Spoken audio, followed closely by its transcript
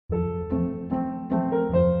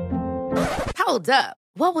Hold up.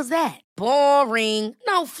 What was that? Boring.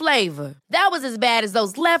 No flavor. That was as bad as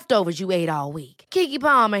those leftovers you ate all week. Keke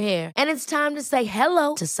Palmer here. And it's time to say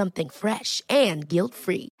hello to something fresh and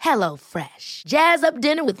guilt-free. Hello Fresh. Jazz up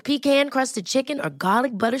dinner with pecan-crusted chicken or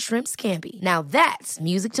garlic butter shrimp scampi. Now that's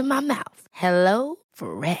music to my mouth. Hello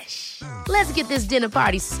Fresh. Let's get this dinner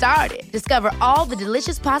party started. Discover all the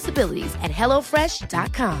delicious possibilities at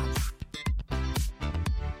hellofresh.com.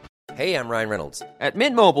 Hey, I'm Ryan Reynolds. At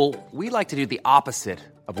Mint Mobile, we like to do the opposite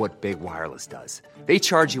of what Big Wireless does. They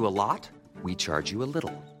charge you a lot, we charge you a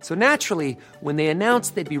little. So naturally, when they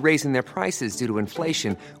announced they'd be raising their prices due to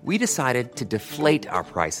inflation, we decided to deflate our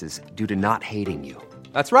prices due to not hating you.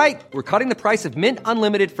 That's right. We're cutting the price of Mint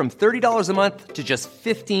Unlimited from $30 a month to just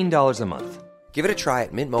 $15 a month. Give it a try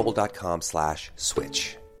at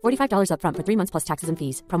mintmobile.com/switch. $45 up front for 3 months plus taxes and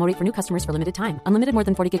fees. Promo rate for new customers for limited time. Unlimited more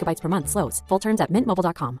than 40 gigabytes per month. Slows full terms at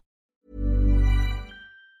mintmobile.com.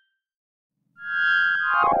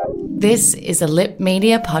 This is a Lip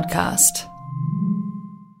Media podcast.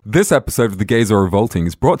 This episode of The Gays Are Revolting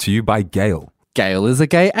is brought to you by Gale. Gale is a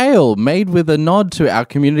gay ale made with a nod to our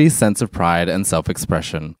community's sense of pride and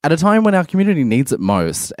self-expression at a time when our community needs it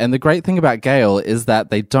most. And the great thing about Gale is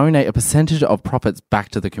that they donate a percentage of profits back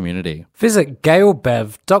to the community. Visit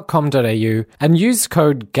galebev.com.au and use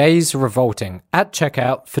code GAYSREVOLTING at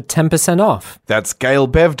checkout for 10% off. That's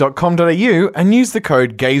galebev.com.au and use the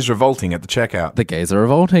code GAYSREVOLTING at the checkout. The Gays Are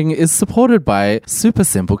Revolting is supported by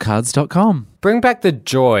supersimplecards.com. Bring back the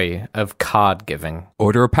joy of card giving.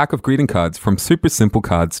 Order a pack of greeting cards from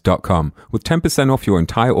supersimplecards.com with 10% off your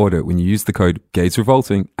entire order when you use the code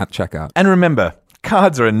GAYSREVOLTING at checkout. And remember,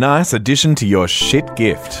 cards are a nice addition to your shit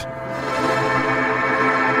gift.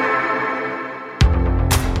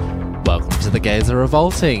 Welcome to The Gays Are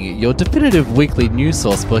Revolting, your definitive weekly news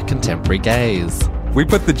source for contemporary gays. We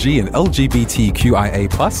put the G in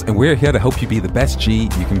LGBTQIA+, and we're here to help you be the best G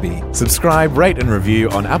you can be. Subscribe, rate and review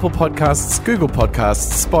on Apple Podcasts, Google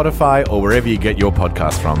Podcasts, Spotify, or wherever you get your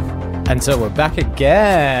podcast from. And so we're back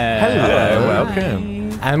again. Hello,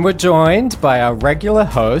 welcome. And we're joined by our regular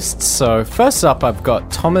hosts. So first up, I've got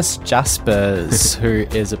Thomas Jaspers, who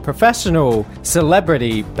is a professional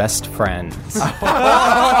celebrity best friend.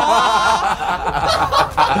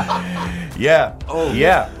 Yeah. Oh,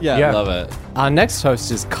 yeah. Yeah, love it. Our next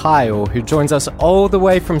host is Kyle, who joins us all the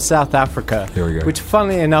way from South Africa. Here we go. Which,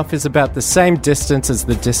 funnily enough, is about the same distance as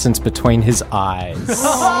the distance between his eyes.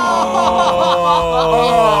 Oh,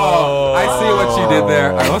 I see what you did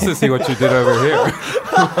there. I also see what you did over here.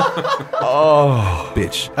 Oh,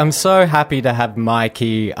 bitch. I'm so happy to have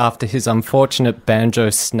Mikey after his unfortunate banjo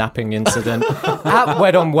snapping incident at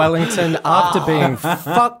Wet on Wellington after being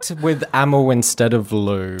fucked with amyl instead of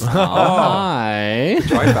lube. Hi.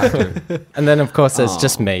 And then, of course, there's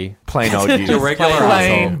just me. Plain old you. regular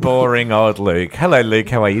Plain, asshole. boring old Luke. Hello, Luke.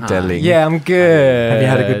 How are you, darling? Yeah, I'm good. Have you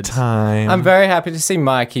had a good time? I'm very happy to see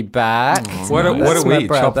Mikey back. What are That's we, my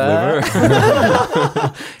chopped brother.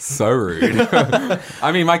 liver? So rude.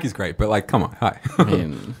 I mean, Mikey's great, but like, come on, hi.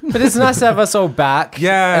 But it's nice to have us all back.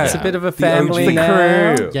 Yeah. It's a bit of a The family OG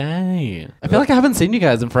now. crew. Yay. I feel like I haven't seen you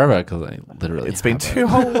guys in forever because I literally It's been haven't. 2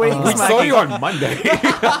 whole weeks. We saw you on Monday.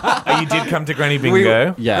 Oh, you did come to Granny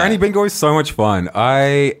Bingo? Yeah. Granny Bingo is so much fun.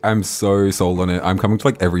 I am so sold on it. I'm coming to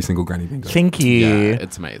like every single Granny Bingo. Thank you. Yeah,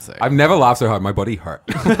 it's amazing. I've never laughed so hard. My body hurt.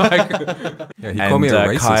 He called me a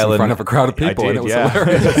racist Kyle in front of a crowd of people, and it was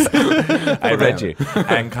hilarious. I read you.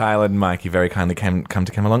 And Kyle and Mikey very kindly come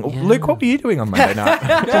to come along. Yeah. Luke, what were you doing on Monday night?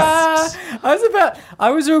 I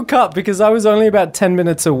was all cut because I was only about 10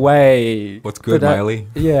 minutes away. What's good, Miley?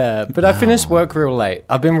 Yeah, but I finished work real late.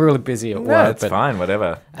 I've been really busy at work. Yeah, it's but fine,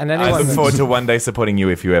 whatever. And I anyone look forward to one day supporting you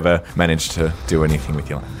if you ever manage to do anything with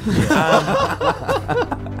your life.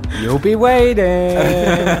 You'll be waiting.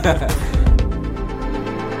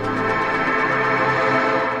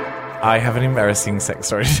 I have an embarrassing sex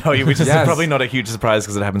story to tell you, which is probably not a huge surprise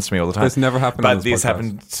because it happens to me all the time. This never happened on But this this podcast.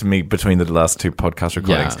 happened to me between the last 2 podcast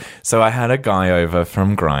recordings. Yeah. So I had a guy over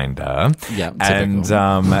from Grindr. Yeah, and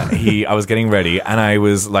I was getting ready and I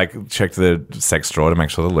was like, checked the sex drawer to make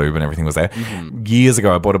sure the lube and everything was there. Mm-hmm. Years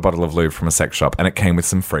ago, I bought a bottle of lube from a sex shop and it came with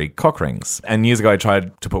some free cock rings. And years ago, I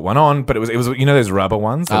tried to put one on, but it was you know those rubber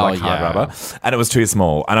ones? They're like hard rubber. And it was too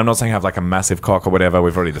small. And I'm not saying I have like a massive cock or whatever.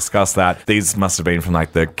 We've already discussed that. These must have been from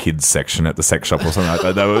like the kids' section at the sex shop or something like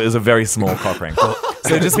that. It was a very small cock ring.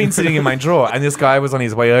 So it'd just been sitting in my drawer, and this guy was on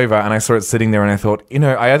his way over, and I saw it sitting there, and I thought,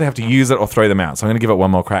 I either have to use it or throw them out, so I'm going to give it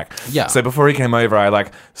one more crack. Yeah. So before he came over, I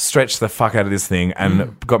like stretched the fuck out of this thing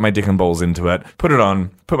and got my dick and balls into it, put it on,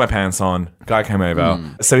 put my pants on. Guy came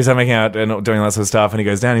over, so he started making out and doing all that sort of stuff, and he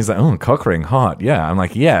goes down. He's like, "Oh, cock ring, hot, yeah." I'm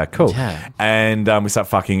like, "Yeah, cool." Yeah. And we start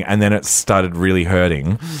fucking, and then it started really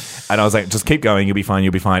hurting, and I was like, "Just keep going, you'll be fine,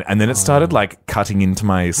 you'll be fine." And then it started like cutting into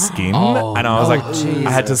my skin, and I was like, I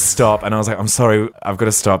had to stop, and I was like, "I'm sorry, I've got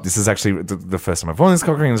to stop. This is actually the first time I've worn this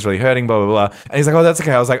cock ring. It's really hurting." Blah blah blah. And he's like, "Oh, that's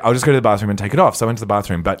okay." I was like, "I'll just go to the bathroom and take it off." So I went to the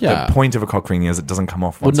bathroom, but the point of a cock ring is it doesn't come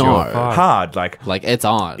off once you're hard, like it's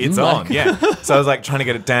on. It's on, yeah. So I was like trying to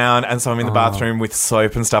get it down, and so I'm in the bathroom with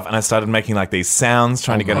soap and stuff, and I started making like these sounds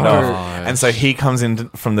trying to get it off. And so he comes in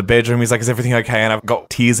from the bedroom. He's like, "Is everything okay?" And I've got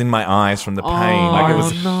tears in my eyes from the pain. Like it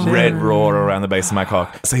was red raw around the base of my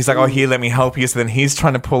cock. So he's like, "Oh, here, let me help you." So then he's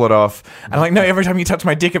trying to pull it off, and I'm like, "No, every time you touch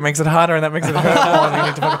my dick, it makes it harder, and that makes it hurt more." And we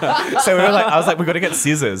need to so we were like, I was like, "We got to get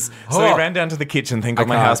scissors." So we ran down to the kitchen. Thank God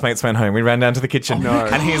my housemates went home. We ran down to the kitchen,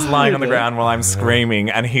 and he's lying on the ground while I'm screaming,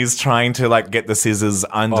 and he's trying to like get the scissors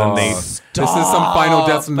underneath. This is some Final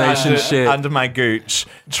Destination shit. Under my gooch,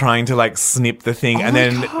 trying to like snip the thing, and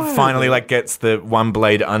then finally like gets the one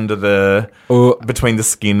blade under the between the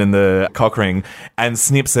skin and the cock ring, and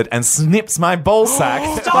snips it, and snips my ball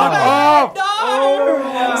sack. Stop it!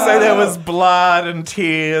 So there was blood and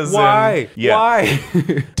tears. Why? And, yeah. Why?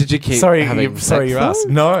 Did you keep Sorry, having sex you though? asked.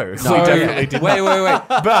 No, he definitely did Wait. not.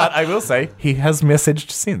 But I will say he has messaged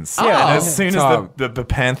since. Yeah, and as soon as the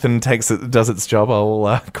Panthen does its job,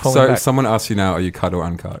 I'll call him So back. if someone asks you now, are you cut or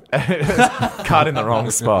uncut? Cut in the wrong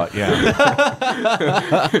spot.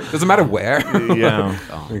 Yeah. Doesn't matter where. Yeah.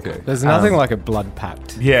 Okay. There's nothing like a blood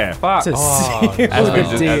pact. Yeah. To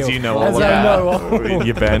see As you know all about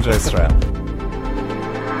your banjo strap.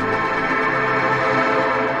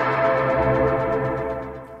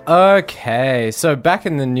 Okay, so back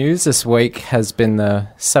in the news this week has been the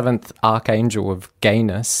seventh archangel of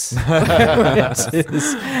gayness, which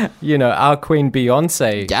is, our queen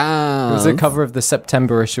Beyoncé. Yeah. It was the cover of the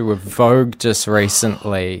September issue of Vogue just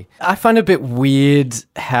recently. I find it a bit weird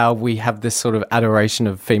how we have this sort of adoration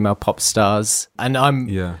of female pop stars, and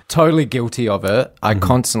I'm totally guilty of it. I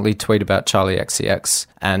constantly tweet about Charli XCX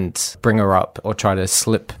and bring her up or try to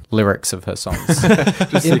slip lyrics of her songs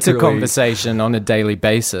into conversation on a daily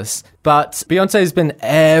basis. But Beyonce's been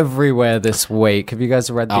everywhere this week. Have you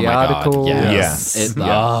guys read the article? God, yes.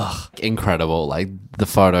 Incredible. Like, the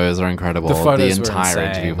photos are incredible. The entire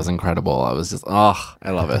interview was incredible. I was just,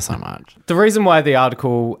 I love her so much. The reason why the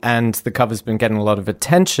article and the cover's been getting a lot of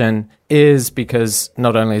attention is because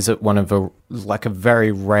not only is it one of a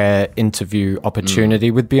very rare interview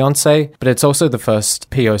opportunity with Beyonce, but it's also the first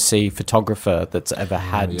POC photographer that's ever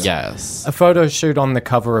had a photo shoot on the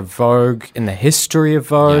cover of Vogue in the history of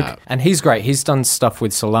Vogue. Yeah. And he's great. He's done stuff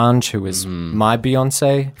with Solange, who is my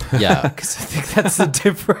Beyonce. Yeah. Because I think that's the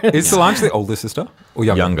difference. Is Solange the older sister? Or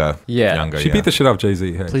younger? Yeah. Younger, she beat the shit out of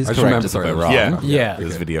Jay-Z. Hey. Please I just correct us if we're wrong. Yeah.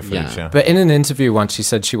 There's video footage, But in an interview once, she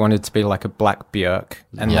said she wanted to be like a black Björk.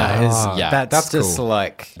 And that's just cool.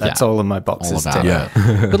 like, that's all of my boxes all about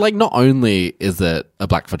it. But like, not only is it a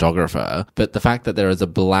black photographer, but the fact that there is a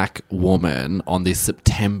black woman on the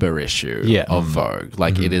September issue of Vogue.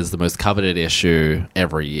 Like, it is the most coveted issue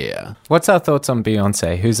every year. What's our thoughts on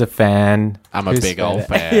Beyonce? Who's a fan? I'm a big old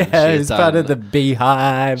fan. Who's part of the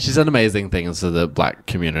Beehive. She's done amazing things for the black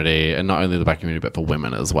community, and not only the black community, but for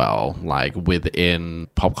women as well. Like, within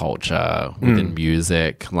pop culture, within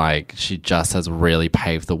music, like, she just has really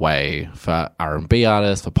paved the way for R&B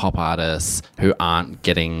artists, for pop artists who aren't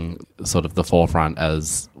getting sort of the forefront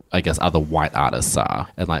as, I guess, other white artists are.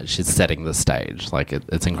 And like, she's setting the stage. Like,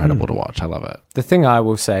 it's incredible to watch. I love it. The thing I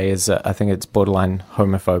will say is that I think it's borderline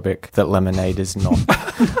homophobic that Lemonade is not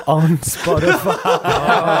on Spotify.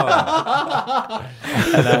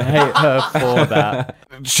 And I hate her for that.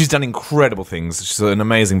 She's done incredible things. She's an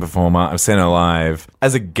amazing performer. I've seen her live.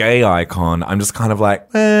 As a gay icon, I'm just kind of like,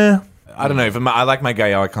 I don't know. I like my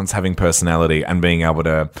gay icons having personality and being able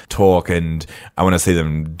to talk, and I want to see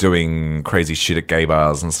them doing crazy shit at gay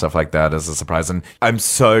bars and stuff like that as a surprise. And I'm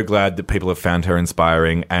so glad that people have found her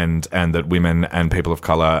inspiring, and that women and people of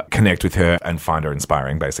color connect with her and find her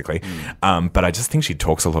inspiring, basically. But I just think she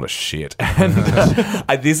talks a lot of shit. And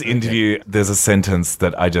at this interview, there's a sentence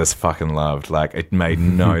that I just fucking loved. Like, it made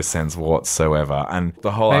no sense whatsoever. And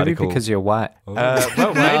the whole maybe article... because you're white. Well,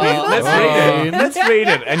 maybe. Let's read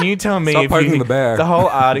it. And you tell me. Stop poking the bear. The whole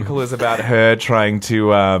article is about her trying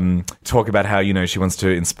to talk about how, she wants to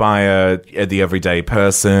inspire the everyday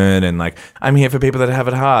person and like, I'm here for people that have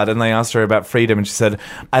it hard. And they asked her about freedom and she said,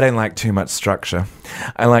 I don't like too much structure.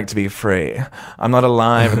 I like to be free. I'm not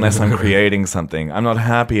alive unless I'm creating something. I'm not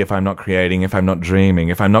happy if I'm not creating, if I'm not dreaming,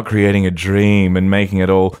 if I'm not creating a dream and making it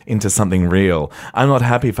all into something real. I'm not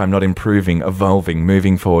happy if I'm not improving, evolving,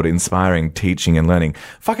 moving forward, inspiring, teaching and learning.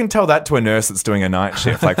 Fucking tell that to a nurse that's doing a night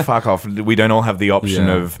shift. Like, fuck off. We don't all have the option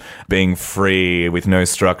of being free with no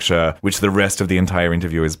structure, which the rest of the entire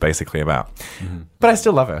interview is basically about. Mm-hmm. But I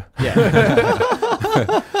still love her.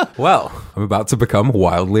 Yeah. Well, I'm about to become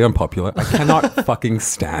wildly unpopular. I cannot fucking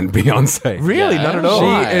stand Beyonce. Really? Not at all?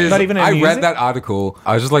 She is, not even in I music? read that article.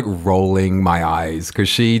 I was just like rolling my eyes because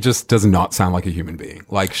she just does not sound like a human being.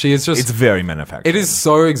 Like, she is just... It's very manufactured. It is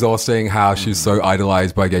so exhausting how she's so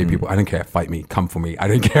idolized by gay people. I don't care. Fight me. Come for me. I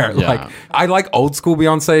don't care. Yeah. Like, I like old school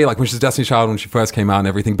Beyonce, like when she's Destiny's Child, when she first came out and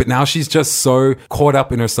everything. But now she's just so caught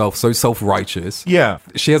up in herself, so self-righteous. Yeah.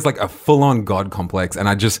 She has like a full-on God complex and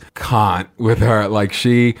I just can't with her. Like,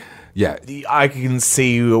 she... Yeah. I can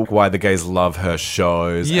see why the gays love her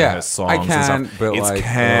shows and her songs. I can, and stuff. but it's like,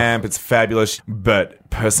 camp, it's fabulous, but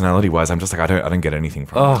personality-wise, I'm just like, I don't get anything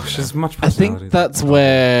from her. She's much I personality. think that's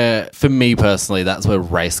where, for me personally, that's where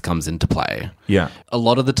race comes into play. Yeah. A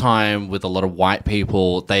lot of the time with a lot of white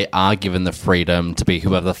people, they are given the freedom to be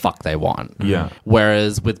whoever the fuck they want. Yeah.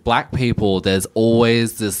 Whereas with black people, there's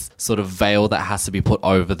always this sort of veil that has to be put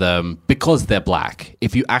over them because they're black.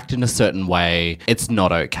 If you act in a certain way, it's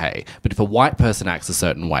not okay. But if a white person acts a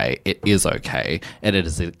certain way, it is okay and it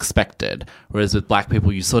is expected. Whereas with black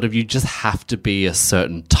people, you just have to be a certain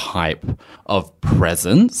type of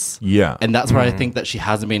presence. Yeah. And that's where I think that she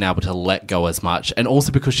hasn't been able to let go as much. And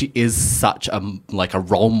also because she is such a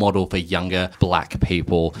role model for younger black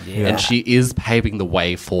people. Yeah. And she is paving the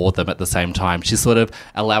way for them at the same time. She's sort of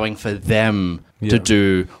allowing for them to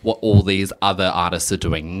do what all these other artists are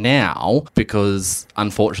doing now because,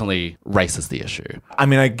 unfortunately, race is the issue. I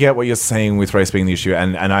mean, I get what you're saying with race being the issue,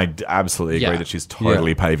 and I absolutely agree that she's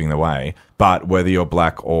totally paving the way. But whether you're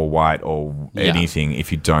black or white or anything,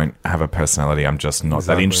 if you don't have a personality, I'm just not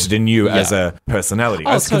that interested in you as a personality.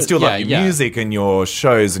 I can still love your music and your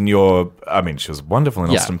shows and your... I mean, she was wonderful in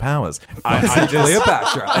Austin Powers. I just...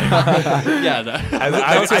 Cleopatra.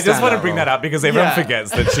 I just want to bring that up because everyone forgets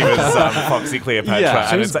that she was Foxy Cleopatra.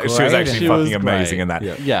 And she was actually fucking amazing in that.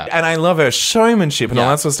 Yeah. And I love her showmanship and all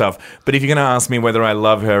that sort of stuff. But if you're going to ask me whether I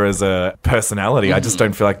love her as a personality, I just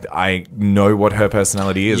don't feel like I know what her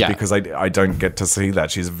personality is because I don't get to see that.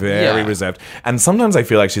 She's very reserved. And sometimes I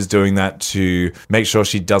feel like she's doing that to make sure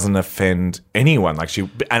she doesn't offend anyone.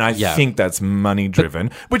 I think that's money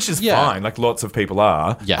driven, which is fine. Like lots of people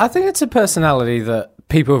are. Yeah. I think it's a personality that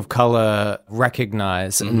people of color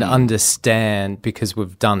recognize and understand because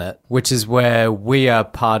we've done it, which is where we are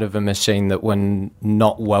part of a machine that we're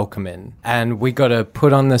not welcome in. And we got to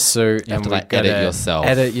put on the suit and we got to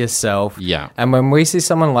edit yourself. Yeah. And when we see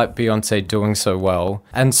someone like Beyonce doing so well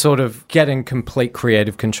and sort of getting complete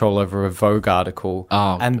creative control over a Vogue article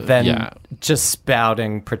and then just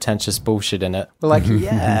spouting pretentious bullshit in it, we're like,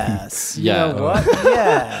 yes. You know what?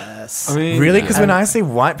 Yes. I mean, really? Because when I see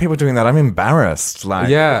white people doing that, I'm embarrassed.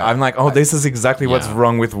 I'm like, oh, this is exactly what's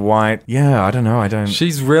wrong with white. Yeah, I don't know. I don't.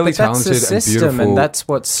 She's really talented that's the system, and beautiful. And that's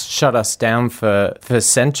what's shut us down for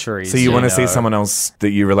centuries. So you want to see someone else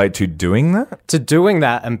that you relate to doing that? To doing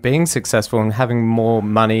that and being successful and having more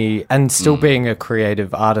money and still being a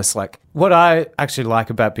creative artist. Like, what I actually like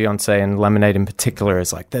about Beyonce and Lemonade in particular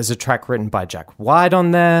is like there's a track written by Jack White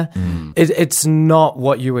on there. It's not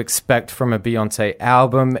what you expect from a Beyonce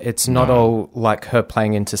album. It's not all like her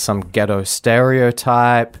playing into some ghetto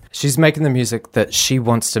stereotype. She's making the music that she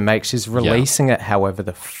wants to make. She's releasing it however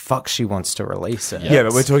the fuck she wants to release it. Yeah,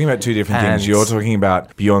 but we're talking about two different things. You're talking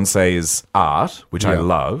about Beyonce's art, which I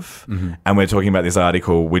love, and we're talking about this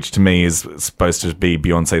article, which to me is supposed to be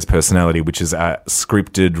Beyonce's personality, which is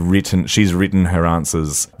scripted, written. She's written her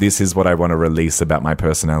answers. This is what I want to release about my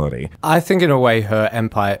personality. I think in a way her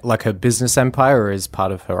empire, like her business empire, is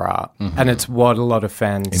part of her art. And it's what a lot of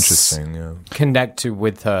fans connect to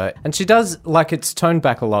with her. And she does, like, it's toned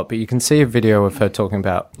back a lot, but you can see a video of her talking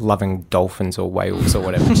about loving dolphins or whales or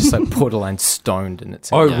whatever, just like borderline stoned. And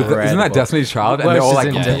it's isn't that Destiny's Child? And they're all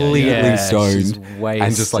like completely stoned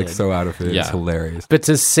and just like so out of it. It's hilarious. But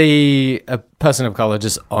to see a person of color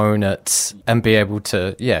just own it and be able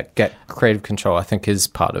to, get creative control, I think is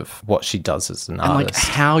part of what she does as an artist. And like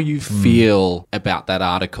how you feel about that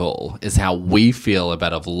article is how we feel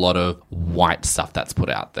about a lot of white stuff that's put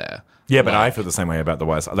out there. Yeah, but I feel the same way about the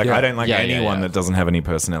whites. Like, I don't like anyone that doesn't have any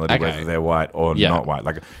personality, whether they're white or not white.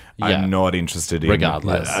 Like, I'm not interested in...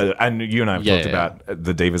 Regardless. And you and I have talked about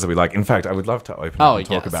the divas that we like. In fact, I would love to open up and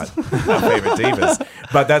talk about our favourite divas.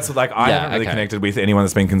 But that's like, I haven't really connected with anyone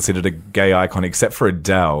that's been considered a gay icon, except for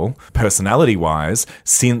Adele, personality-wise,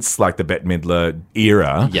 since like the Bette Midler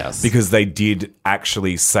era. Yes. Because they did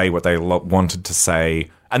actually say what they wanted to say,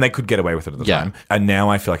 and they could get away with it at the time. And now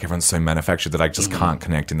I feel like everyone's so manufactured that I just can't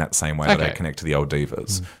connect in that same way that I connect to the old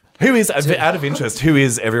divas. Who is, out of interest, who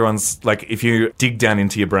is everyone's, like, if you dig down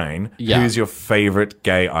into your brain, who's your favourite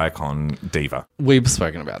gay icon diva? We've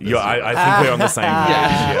spoken about this. I think we're on the same page.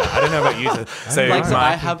 I don't know about you. So,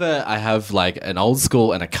 I have like an old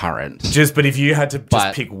school and a current. But if you had to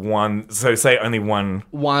just pick one, so say only one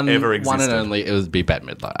ever existed. One and only, it would be Bette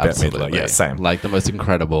Midler. Absolutely. Bette Midler, yeah, same. Like the most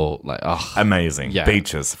incredible, amazing. Yeah.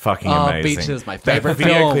 Beaches, fucking amazing. Beaches, my favourite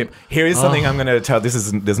video film. clip. Here is something I'm going to tell.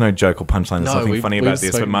 There's no joke or punchline. There's nothing funny about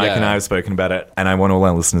this, but Mike and I have spoken about it, and I want all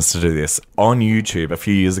our listeners to do this. On YouTube, a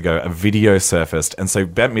few years ago, a video surfaced, and so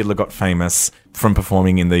Bette Midler got famous from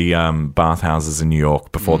performing in the bathhouses in New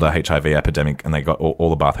York before the HIV epidemic, and they got all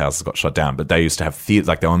the bathhouses got shut down. But they used to have theaters,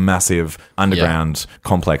 like they were massive underground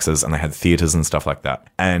complexes, and they had theaters and stuff like that.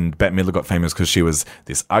 And Bette Midler got famous because she was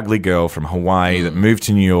this ugly girl from Hawaii that moved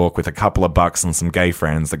to New York with a couple of bucks and some gay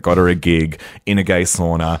friends that got her a gig in a gay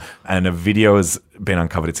sauna. And a video has been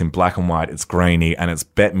uncovered. It's in black and white. It's grainy, and it's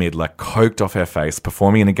Bette Midler coked off her face,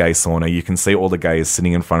 performing in a gay sauna. You can see all the gays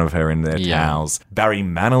sitting in front of her in their towels. Barry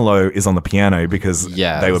Manilow is on the piano because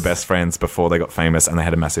they were best friends before they got famous, and they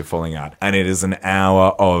had a massive falling out. And it is an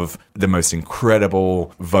hour of the most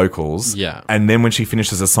incredible vocals. Yeah. And then when she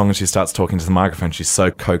finishes a song and she starts talking to the microphone, she's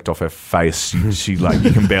so coked off her face, she like,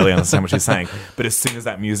 you can barely understand what she's saying. But as soon as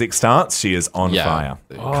that music starts, she is on fire.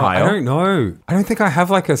 Kyle? I don't know. I don't think I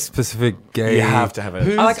have like a specific gay... You have to have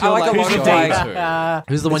it. I like a lot of like...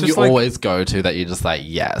 Who's the one you always go to that you just like,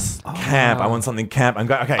 yes? Camp. I want something camp. I'm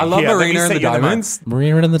going, okay, I love Marina and the Diamonds.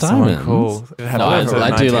 Marina and the Diamonds. Cool. No, I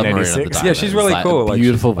do love Marina and the Diamonds. Yeah, she's really cool. Like,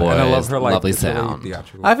 beautiful voice. And I love her like lovely sound.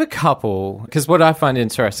 I have a couple, because what I find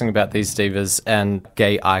interesting about these divas and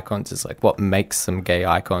gay icons is like what makes them gay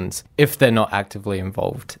icons if they're not actively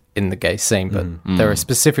involved in the gay scene, but there are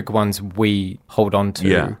specific ones we hold on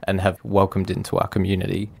to and have welcomed into our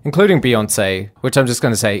community, including Beyoncé, which I'm just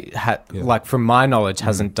going to say, like from my knowledge,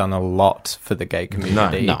 hasn't done a lot for the gay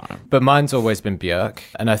community. No. But mine's always been Björk.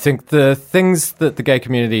 And I think the things that the gay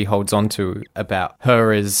community holds on to about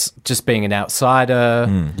her is just being an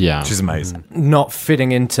outsider. Yeah. She's amazing. Not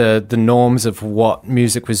fitting into the norms of what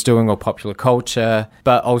music was doing or popular culture,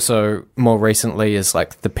 but also more recently is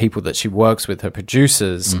like the people that she works with, her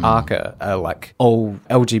producers, Arca, are like all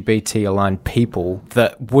LGBT aligned people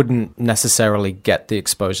that wouldn't necessarily get the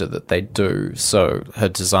exposure that they do. So her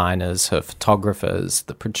designers, her photographers,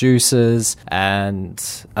 the producers, and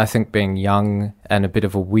I think being young and a bit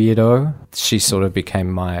of a weirdo, she sort of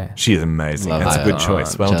became my... She is amazing. That's a good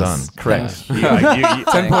choice. Well done. Correct. Yeah. You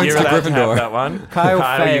 10 points to Gryffindor. That one. Kyle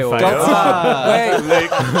failed. Wait.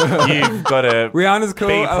 Luke, you've got a Rihanna's cool.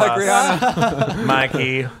 B+. I like Rihanna.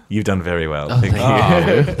 Mikey, you've done very well. Thank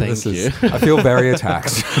you. Thank you. I feel very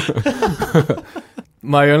attacked.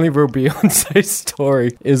 My only real Beyoncé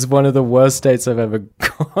story is one of the worst dates I've ever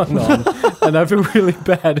gone on. And I feel really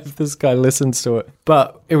bad if this guy listens to it.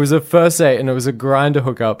 But it was a first date and it was a Grindr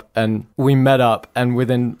hookup. And we met up and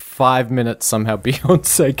within 5 minutes somehow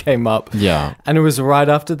Beyoncé came up. Yeah. And it was right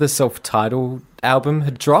after the self-titled album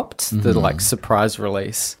had dropped, the like surprise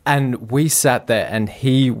release, and we sat there and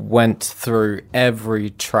he went through every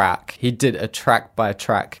track. He did a track by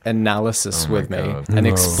track analysis with me and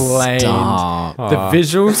explained the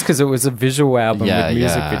visuals, because it was a visual album with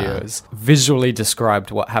music videos, visually described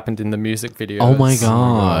what happened in the music videos. Oh my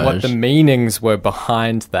gosh. What the meanings were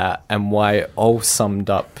behind that and why it all summed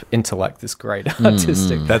up into like this great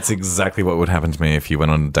artistic. That's exactly what would happen to me if you went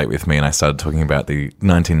on a date with me and I started talking about the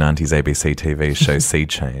 1990s ABC TV show Sea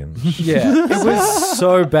Change. Yeah, it was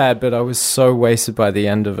so bad, but I was so wasted by the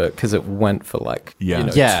end of it because it went for like 2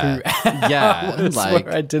 hours like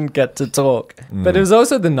where I didn't get to talk. But it was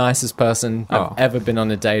also the nicest person I've ever been on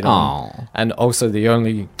a date on, and also the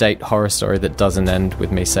only date horror story that doesn't end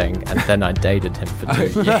with me saying, and then I dated him for 2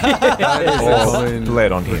 years. Or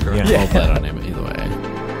bled on him. Or bled on him, either way.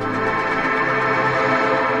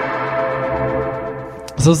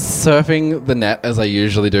 So surfing the net as I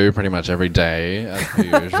usually do pretty much every day, as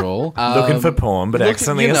per usual. Looking for porn, but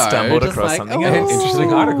accidentally stumbled across something else.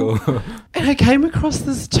 Interesting article. And I came across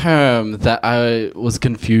this term that I was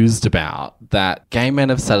confused about, that gay men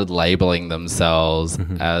have started labeling themselves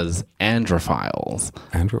as androphiles.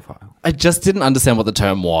 Androphile. I just didn't understand what the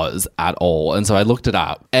term was at all, and so I looked it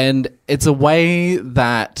up. And it's a way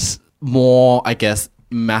that more, I guess,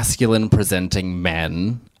 masculine presenting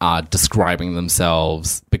men are describing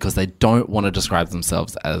themselves because they don't want to describe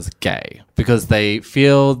themselves as gay, because they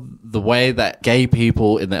feel the way that gay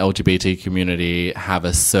people in the LGBT community have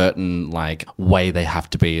a certain like way they have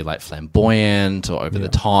to be like flamboyant or over the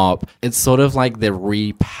top. It's sort of like they're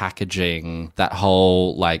repackaging that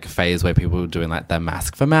whole like phase where people were doing like their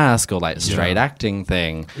mask for mask or like straight acting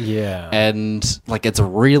thing. Yeah. And like it's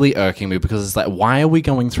really irking me because it's like, why are we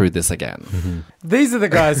going through this again? These are the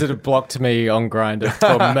guys that have blocked me on Grindr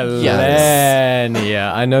for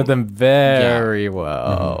millennia. I know them very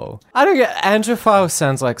well. I don't get androphile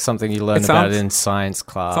sounds like something you learn about in science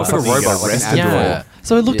class. Sounds like a robot, like an android.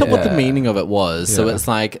 So I looked up what the meaning of it was. So it's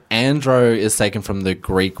like andro is taken from the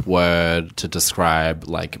Greek word to describe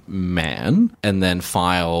like man, and then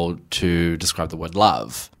phile to describe the word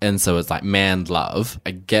love. And so it's like man love.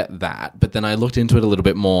 I get that. But then I looked into it a little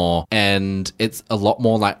bit more, and it's a lot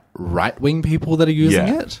more like right-wing people that are using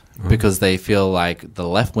it because they feel like the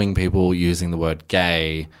left-wing people using the word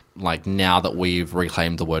gay, like now that we've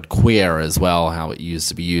reclaimed the word queer as well, how it used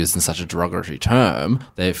to be used in such a derogatory term,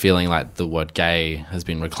 they're feeling like the word gay has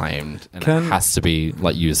been reclaimed and it has to be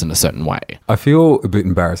like used in a certain way. I feel a bit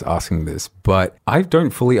embarrassed asking this, but I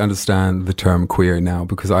don't fully understand the term queer now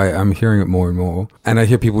because I am hearing it more and more. And I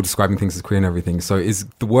hear people describing things as queer and everything. So is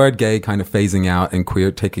the word gay kind of phasing out and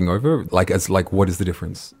queer taking over? Like, as like, what is the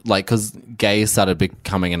difference? Like, because gay started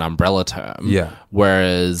becoming an umbrella term. Yeah.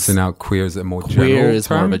 Whereas so now queer is a more queer general is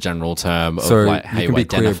term? more of a general term of So like how you you can be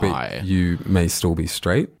identify. queer, but you may still be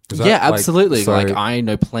straight. Is that Yeah, like- absolutely. so- Like I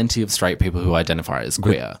know plenty of straight people who identify as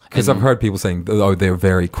queer. Because I've heard people saying, oh, they're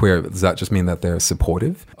very queer. Does that just mean that they're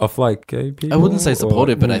supportive of like gay people? I wouldn't say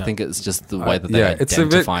supportive, but I No. think it's just the way that they it's a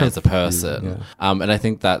bit identify as a person. confusing, And I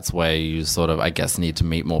think that's where you sort of, I guess, need to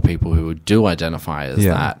meet more people who do identify as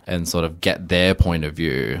that and sort of get their point of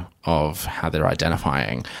view of how they're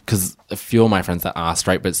identifying. Because a few of my friends that are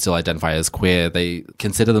straight but still identify as queer, they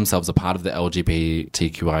consider themselves a part of the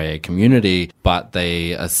LGBTQIA community, but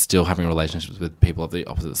they are still having relationships with people of the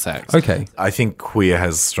opposite sex. Okay. I think queer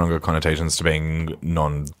has stronger connotations to being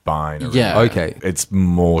non-binary. Yeah. Okay. It's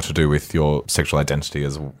more to do with your sexual identity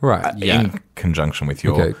as Right. in conjunction with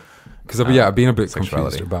your Okay. Because I've been a bit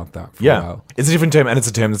sexuality. confused about that for a while. It's a different term, and it's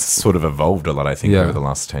a term that's sort of evolved a lot, I think, Yeah. over the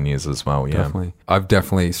last 10 years as well. Yeah. Definitely. I've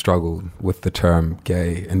definitely struggled with the term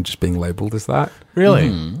gay and just being labeled as that.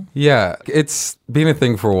 Really? Yeah, it's been a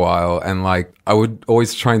thing for a while, and like I would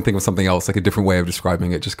always try and think of something else, like a different way of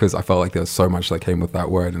describing it, just because I felt like there was so much that came with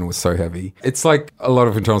that word and it was so heavy. It's like a lot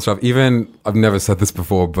of internal stuff. Even, I've never said this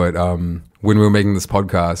before, but when we were making this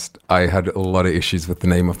podcast, I had a lot of issues with the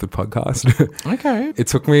name of the podcast. Okay. It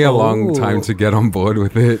took me a long time to get on board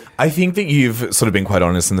with it. I think that you've sort of been quite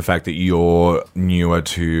honest in the fact that you're newer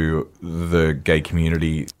to the gay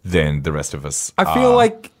community than the rest of us I feel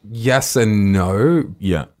like yes and no.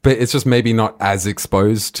 Yeah. But it's just maybe not as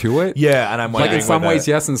exposed to it. Yeah, and I'm Like wondering in some whether- ways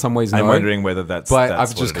yes, in some ways no. I'm wondering whether that's But that's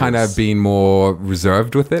I've what just it kind is. of been more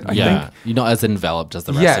reserved with it, I think. You're not as enveloped as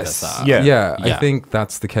the rest of us are. Yeah. I think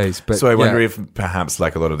that's the case. But So I wonder yeah. if perhaps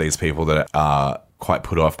like a lot of these people that are quite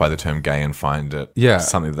put off by the term gay and find it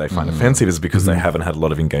something that they find offensive is because they haven't had a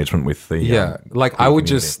lot of engagement with the like I would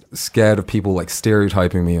just scared of people like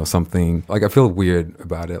stereotyping me or something. Like I feel weird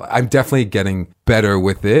about it. I'm definitely getting better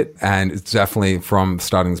with it, and it's definitely from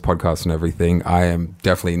starting this podcast and everything, I am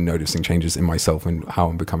definitely noticing changes in myself and how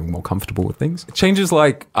I'm becoming more comfortable with things. Changes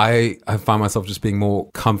like I find myself just being more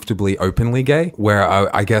comfortably openly gay, where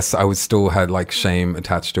I guess I was still had like shame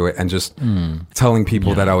attached to it, and just telling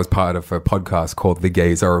people that I was part of a podcast called The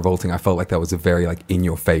Gays Are Revolting. I felt like that was a very like in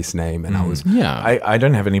your face name, and I was I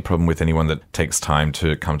don't have any problem with anyone that takes time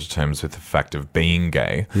to come to terms with the fact of being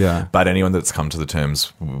gay. Yeah. But anyone that's come to the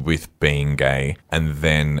terms with being gay and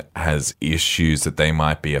then has issues that they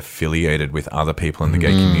might be affiliated with other people in the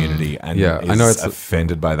gay community and is I know it's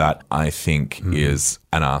offended by that, I think is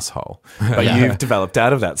an asshole. But you've developed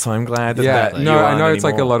out of that, so I'm glad that you I aren't know it's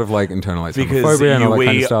like a anymore. lot of like internalized Because homophobia and all that we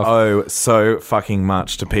kind of stuff. owe so fucking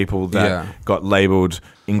much to people that got labelled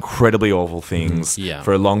incredibly awful things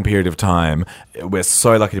for a long period of time. We're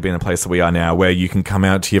so lucky to be in a place that we are now where you can come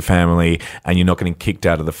out to your family and you're not getting kicked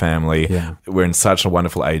out of the family. Yeah. We're in such a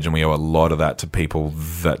wonderful age, and we owe a lot of that to people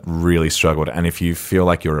that really struggled. And if you feel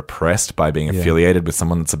like you're oppressed by being affiliated with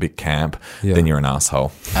someone that's a bit camp, then you're an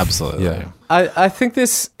asshole. Absolutely. Yeah. I think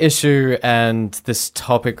this issue and this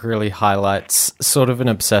topic really highlights sort of an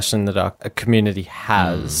obsession that our community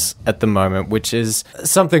has at the moment, which is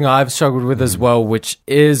something I've struggled with as well, which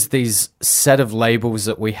is these set of labels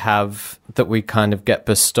that we have that we kind of get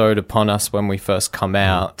bestowed upon us when we first come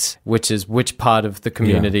out, which is which part of the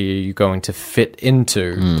community are you going to fit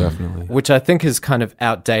into? Definitely. Which I think is kind of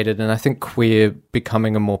outdated, and I think queer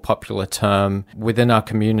becoming a more popular term within our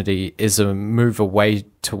community is a move away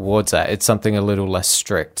towards that. It's something a little less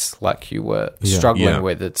strict, like you were struggling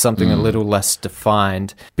with. It's something a little less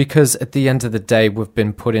defined, because at the end of the day, we've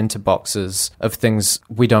been put into boxes of things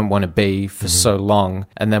we don't want to be for so long,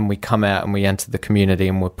 and then we come out and we enter the community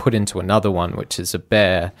and we're put into another one, which is a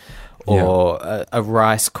bear or a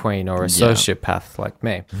rice queen or a sociopath like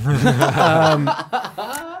me.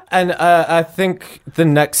 And I think the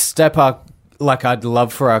next step I'd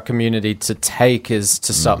love for our community to take is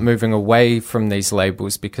to start moving away from these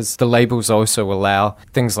labels, because the labels also allow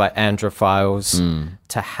things like androphiles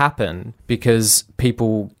to happen, because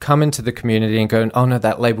people come into the community and go, oh no,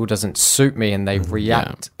 that label doesn't suit me, and they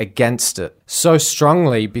react against it so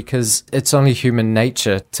strongly because it's only human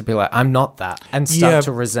nature to be like, I'm not that, and start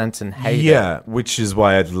to resent and hate it. Yeah, which is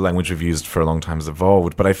why the language we've used for a long time has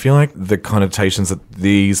evolved. But I feel like the connotations that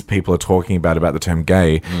these people are talking about the term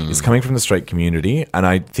gay is coming from the straight community, and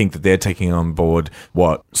I think that they're taking on board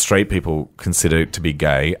what straight people consider to be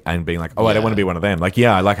gay and being like, oh, I don't want to be one of them. Like,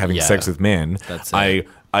 I like having sex with men. That's it.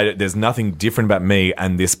 There's nothing different about me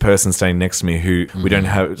and this person standing next to me who we don't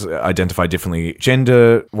identify differently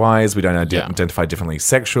gender-wise. We don't identify differently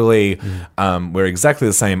sexually. We're exactly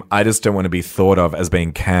the same. I just don't want to be thought of as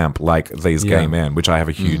being camp like these gay men, which I have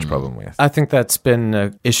a huge problem with. I think that's been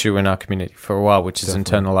an issue in our community for a while, which is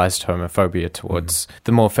internalized homophobia towards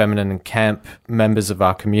the more feminine and camp members of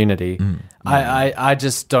our community. I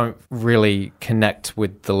just don't really connect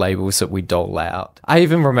with the labels that we dole out. I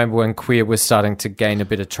even remember when queer was starting to gain a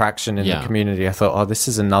bit of traction in the community, I thought, oh, this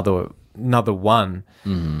is another one.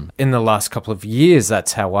 In the last couple of years,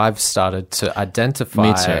 that's how I've started to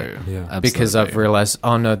identify. Me too. Yeah. Because I've realized,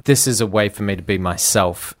 oh no, this is a way for me to be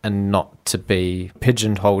myself and not to be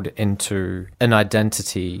pigeonholed into an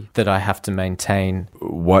identity that I have to maintain.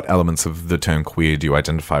 What elements of the term queer do you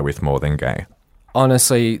identify with more than gay?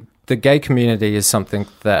 Honestly, the gay community is something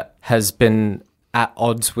that has been at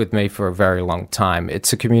odds with me for a very long time.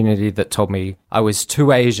 It's a community that told me I was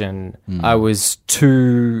too Asian, I was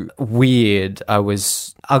too weird, I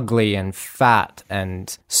was ugly and fat,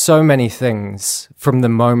 and so many things from the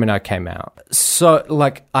moment I came out. So,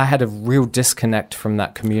 I had a real disconnect from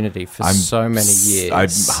that community for so many years.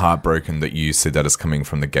 I'm heartbroken that you said that as coming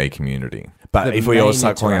from the gay community. But if we all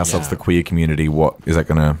start calling ourselves the queer community, what is that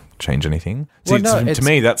going to change anything? To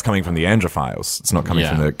me, that's coming from the androphiles. It's not coming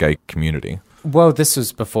from the gay community. Well, this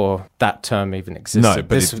was before that term even existed. No,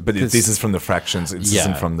 this is from the fractions. It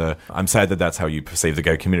isn't from the... I'm sad that that's how you perceive the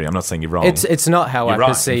gay community. I'm not saying you're wrong. It's not how I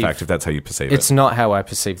perceive... in fact, if that's how you perceive it. It's not how I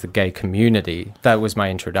perceive the gay community. That was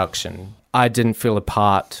my introduction. I didn't feel a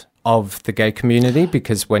part of the gay community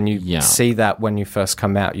because when you see that when you first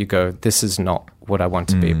come out, you go, this is not what I want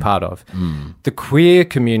to be a part of. The queer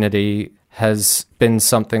community has been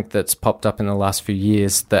something that's popped up in the last few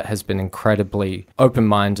years that has been incredibly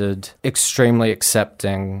open-minded, extremely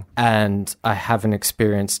accepting, and I haven't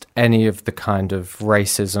experienced any of the kind of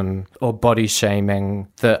racism or body shaming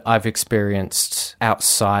that I've experienced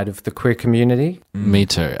outside of the queer community. Me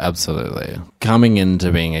too, absolutely. Coming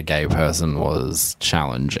into being a gay person was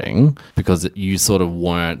challenging because you sort of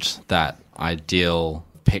weren't that ideal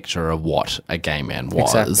picture of what a gay man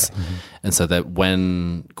was. Exactly. And so that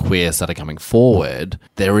when queer started coming forward,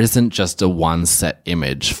 there isn't just a one set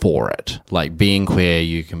image for it. Like being queer,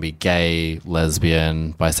 you can be gay,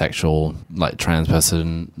 lesbian, bisexual, like trans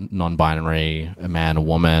person, non-binary, a man, a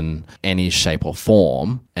woman, any shape or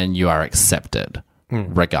form, and you are accepted.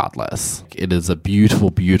 Regardless. It is a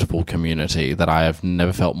beautiful, beautiful community that I have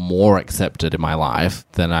never felt more accepted in my life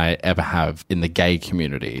than I ever have in the gay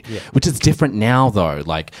community, which is different now though.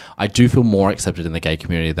 Like I do feel more accepted in the gay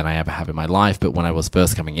community than I ever have in my life, but when I was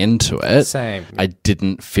first coming into it, Same. I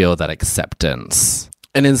didn't feel that acceptance.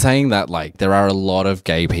 And in saying that, like, there are a lot of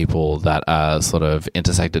gay people that are sort of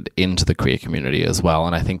intersected into the queer community as well.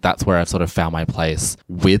 And I think that's where I've sort of found my place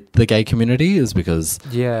with the gay community, is because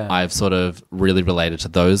I've sort of really related to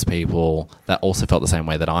those people that also felt the same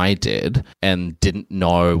way that I did and didn't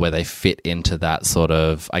know where they fit into that sort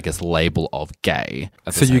of, I guess, label of gay.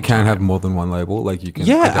 So you can have more than one label? Like you can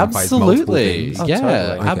identify as multiple things? Yeah,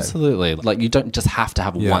 totally. Absolutely. Like you don't just have to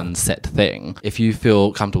have one set thing. If you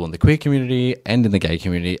feel comfortable in the queer community and in the gay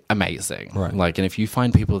community, amazing. Right. Like, and if you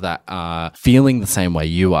find people that are feeling the same way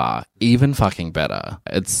you are, even fucking better.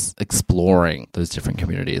 It's exploring those different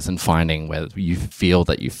communities and finding where you feel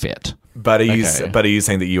that you fit. But are you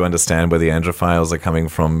saying that you understand where the androphiles are coming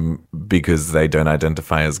from because they don't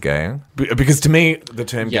identify as gay? Because to me, the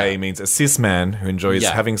term gay means a cis man who enjoys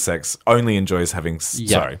having sex, only enjoys having...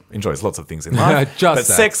 Sorry, enjoys lots of things in life. But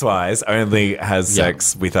sex-wise, only has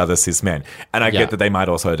sex with other cis men. And I get that they might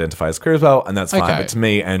also identify as queer as well, and that's fine. But to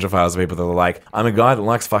me, androphiles are people that are like, I'm a guy that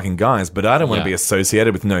likes fucking guys, but I don't want to be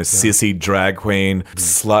associated with no sissy, drag queen,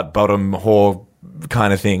 slut, bottom, whore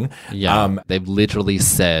kind of thing. They've literally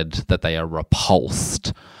said that they are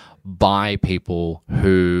repulsed by people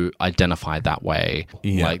who identify that way.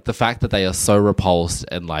 Like the fact that they are so repulsed,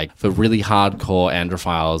 and like the really hardcore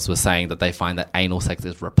androphiles were saying that they find that anal sex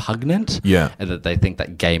is repugnant, and that they think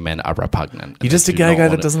that gay men are repugnant. You're just a gay guy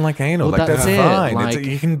that doesn't like anal. Well, like that's fine. Like,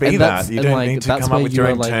 you can be that. You don't need to come up with your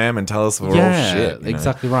own term and tell us we're all shit.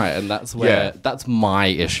 Exactly right. And that's where that's my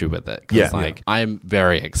issue with it. Because I'm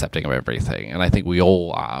very accepting of everything, and I think we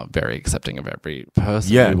all are very accepting of every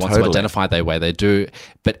person who wants to identify the way they do.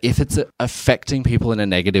 But if it's affecting people in a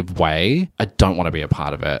negative way, I don't want to be a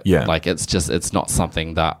part of it. Like it's not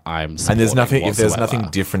something that I'm supporting. And there's nothing, whatsoever. if there's nothing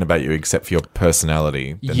different about you except for your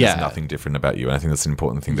personality, then there's nothing different about you. And I think that's an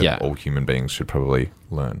important thing that all human beings should probably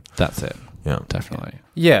learn. That's it. Yeah, definitely.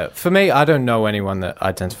 Yeah, for me, I don't know anyone that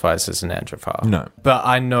identifies as an androphile. No. But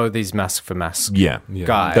I know these mask for mask guys.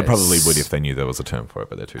 They probably would if they knew there was a term for it,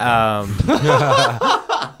 but they're too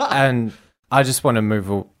and I just want to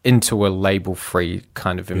move into a label-free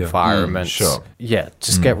kind of environment. Sure. Yeah,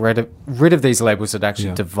 just get rid of these labels that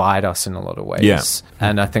actually divide us in a lot of ways. Yeah.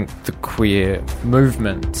 And I think the queer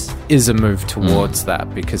movement is a move towards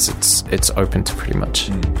that, because it's open to pretty much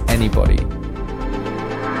anybody.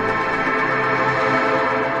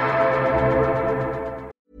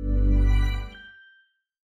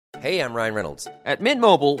 Hey, I'm Ryan Reynolds. At Mint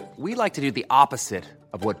Mobile, we like to do the opposite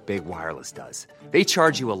of what Big Wireless does. They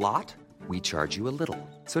charge you a lot. We charge you a little.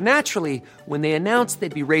 So naturally, when they announced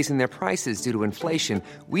they'd be raising their prices due to inflation,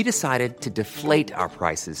 we decided to deflate our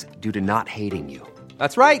prices due to not hating you.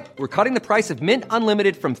 That's right. We're cutting the price of Mint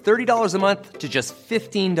Unlimited from $30 a month to just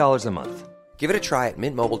 $15 a month. Give it a try at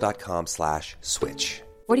mintmobile.com/switch.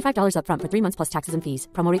 $45 up front for 3 months plus taxes and fees.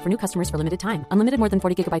 Promo rate for new customers for limited time. Unlimited more than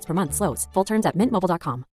 40 gigabytes per month. Slows full terms at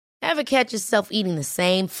mintmobile.com. Ever catch yourself eating the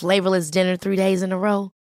same flavorless dinner 3 days in a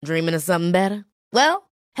row? Dreaming of something better? Well,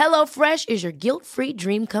 HelloFresh is your guilt-free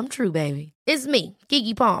dream come true, baby. It's me,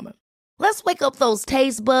 Keke Palmer. Let's wake up those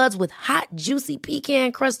taste buds with hot, juicy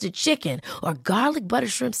pecan-crusted chicken or garlic butter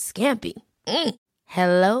shrimp scampi.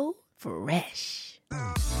 Hello Fresh.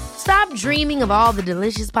 Stop dreaming of all the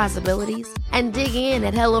delicious possibilities and dig in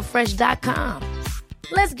at HelloFresh.com.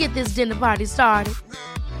 Let's get this dinner party started.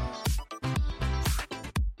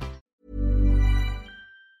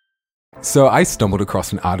 So I stumbled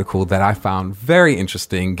across an article that I found very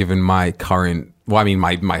interesting given my current, my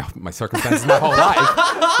circumstances my whole life.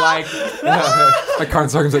 My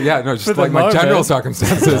current circumstances, just like my general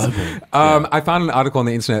circumstances. I found an article on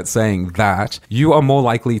the internet saying that you are more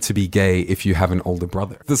likely to be gay if you have an older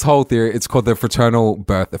brother. This whole theory, it's called the fraternal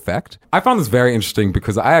birth effect. I found this very interesting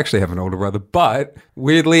because I actually have an older brother, but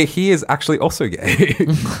weirdly, he is actually also gay.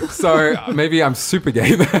 So maybe I'm super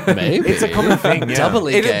gay then. Maybe. It's a common thing,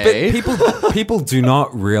 Doubly gay. But people do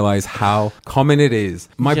not realize how common it is.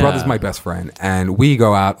 My brother's my best friend, and we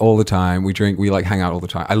go out all the time. We drink, we hang out all the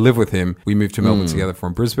time. I live with him. We moved to Melbourne together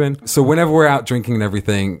from Brisbane. So whenever we're out drinking and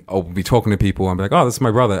everything, I'll be talking to people and be like, oh, this is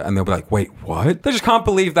my brother. And they'll be like, wait, what? They just can't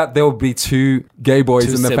believe that there will be two gay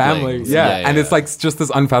boys in the family. And it's like just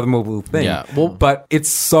this unfathomable thing. Yeah. Well, but it's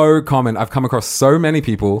so common. I've come across so many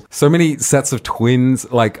people, so many sets of twins,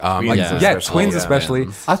 twins especially.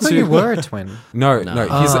 I thought you were a twin.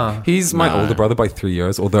 No. He's my older brother by 3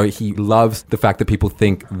 years, although he loves the fact that people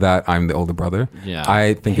think that I'm the older brother. brother. Yeah.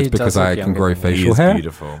 I think He it's because does look I can younger grow than me. facial He is hair.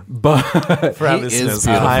 beautiful. But For our He is listeners,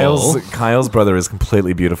 beautiful. Kyle's brother is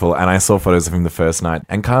completely beautiful, and I saw photos of him the first night.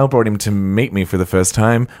 And Kyle brought him to meet me for the first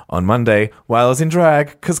time on Monday while I was in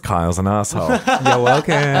drag, because Kyle's an asshole. you're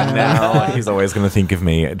welcome. And now he's always going to think of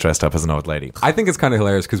me dressed up as an old lady. I think it's kind of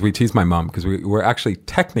hilarious because we tease my mum because we're actually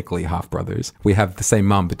technically half brothers. We have the same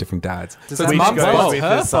mum but different dads. So Which mum's goes fault. with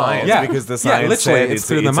the science, Yeah. because the Yeah, science literally, said it's it's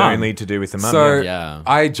through the it's mum. only to do with the mum. So Yeah.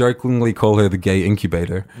 I jokingly call her the gay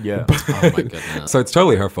incubator. yeah. Oh my goodness. So it's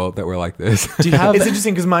totally her fault that we're like this. Do you have? It's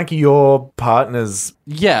interesting because, Mikey, your partner's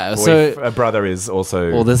Yeah. brother is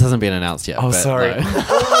also... Well, this hasn't been announced yet. Oh, but sorry.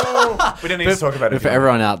 no. We don't need to talk about it. But for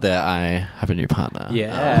everyone out there, I have a new partner.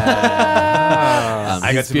 Yeah.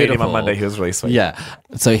 I got he's to meet him on beautiful. Monday. He was really sweet. Yeah.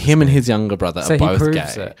 So him and his younger brother So are he both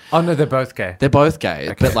proves gay. it. Oh no, they're both gay. They're both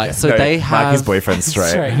gay, but like, so No, they have Mikey's boyfriend's straight.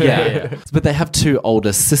 Straight. Yeah, but they have two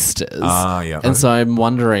older sisters. Ah, yeah. And so I'm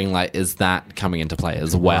wondering, like, is that coming into play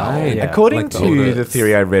as well? Right. Yeah. According Like the to older- the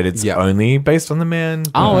theory I read, it's Yeah. only based on the man.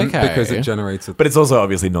 Oh, okay. Because it generates a... But it's also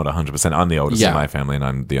obviously not 100%. I'm the oldest Yeah. in my family, and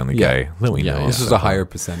I'm the only Yeah. gay that we Yeah, know. yeah. of. This is a higher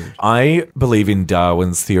percentage. I believe in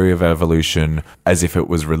Darwin's theory of evolution as if it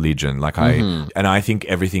was religion. Like I think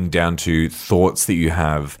everything down to thoughts that you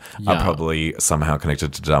have are Yeah. probably somehow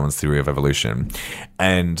connected to Darwin's theory of evolution.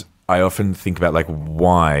 And I often think about, like,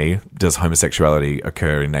 why does homosexuality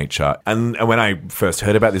occur in nature? And when I first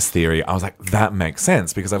heard about this theory, I was like, that makes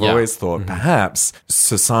sense, because I've Yeah. always thought perhaps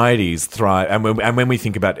societies thrive. And when we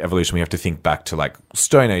think about evolution, we have to think back to, like,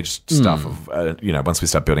 Stone Age stuff of, once we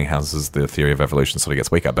start building houses, the theory of evolution sort of gets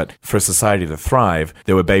weaker. But for a society to thrive,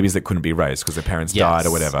 there were babies that couldn't be raised because their parents Yes. died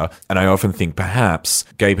or whatever. And I often think perhaps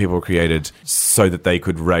gay people were created so that they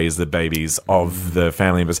could raise the babies of the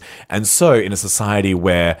family members. And so in a society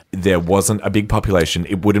where there wasn't a big population,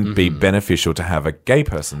 it wouldn't be beneficial to have a gay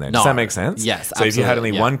person there. Does No. that make sense? Yes, So if you had only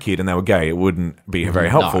absolutely, yeah. one kid and they were gay, it wouldn't be very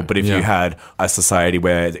helpful. No. But if you Yeah. had a society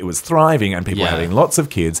where it was thriving and people were Yeah. having lots of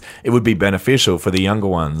kids, it would be beneficial for the younger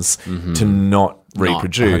ones to not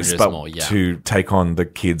reproduce, reproduce but more, yeah. to take on the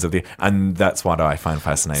kids of the... And that's what I find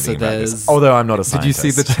fascinating So about this. there's- Although I'm not a Did scientist.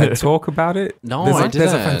 you see the TED Talk about it? No, there's I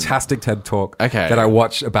There's a didn't. fantastic TED Talk Okay. that I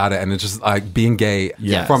watched about it, and it's just like being gay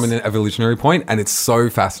Yes. from an evolutionary point, and it's so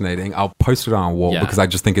fascinating. I'll post it on a wall Yeah. because I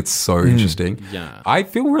just think it's so interesting. Yeah. I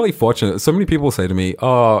feel really fortunate. So many people say to me,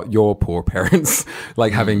 "Oh, your poor parents,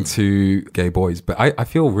 like having two gay boys," but I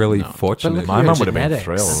feel really fortunate. My mum would have been Genetics.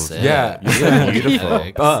 thrilled. Yeah. You're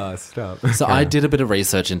beautiful. Stop. So I did a bit of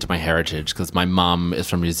research into my heritage because my mum is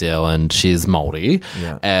from New Zealand. She's Māori,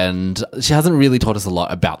 Yeah. and she hasn't really taught us a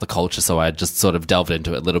lot about the culture. So I just sort of delved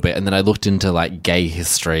into it a little bit, and then I looked into like gay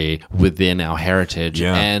history within our heritage.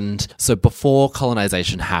 Yeah. And so before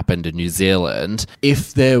colonization happened in New Zealand,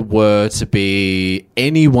 if there were to be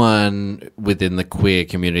anyone within the queer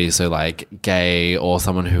community, so like gay or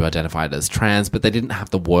someone who identified as trans, but they didn't have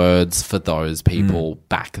the words for those people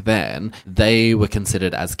back then, they were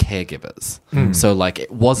considered as caregivers. So like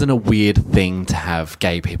it wasn't a weird thing to have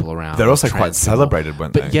gay people around. They're also trans quite people. celebrated,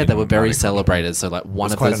 weren't But they? yeah, they were very Maori culture. celebrated. So like one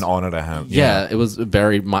It's of quite those, an honor to have. yeah, it was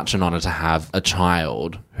very much an honor to have a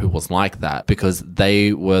child who was like that because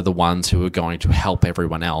they were the ones who were going to help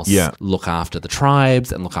everyone else Yeah. look after the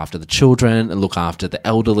tribes and look after the children and look after the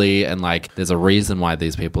elderly. And like, there's a reason why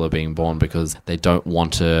these people are being born because they don't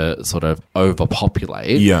want to sort of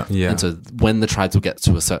overpopulate. Yeah. Yeah. And so when the tribes will get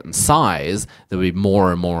to a certain size, there'll be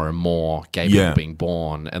more and more and more gay people Yeah. being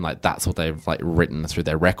born. And like, that's what they've like written through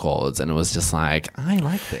their records. And it was just like, I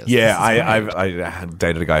like this. Yeah, This is great. I had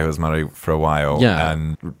dated a guy who was Maori for a while, Yeah.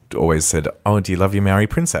 and always said, "Oh, do you love your Maori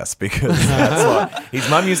princess?" Because that's what his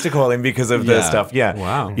mum used to call him because of the Yeah. stuff. Yeah,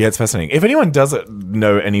 Wow. yeah, it's fascinating. If anyone doesn't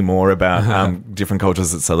know any more about different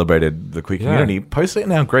cultures that celebrated the queer community, post it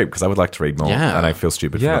in our group because I would like to read more, Yeah. and I feel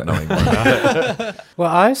stupid Yeah. for not knowing more about it. Well,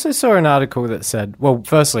 I also saw an article that said, well,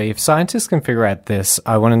 firstly, if scientists can figure out this,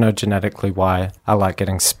 I want to know genetically why I like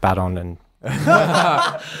getting spat on and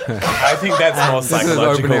I think that's more This is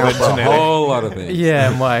psychological opening than up a genetic. whole lot of things. yeah,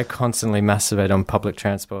 and why I constantly masturbate on public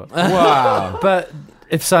transport. Wow. But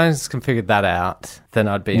if science can figure that out, then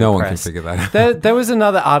I'd be No one can impressed. figure that out. There was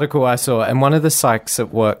another article I saw, and one of the psychs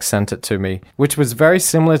at work sent it to me, which was very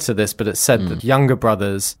similar to this, but it said that younger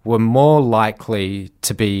brothers were more likely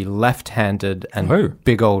to be left-handed and Oh.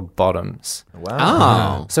 big old bottoms.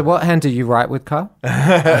 Oh. So what hand do you write with, Kyle?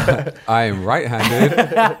 I am right-handed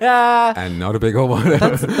and not a big old one.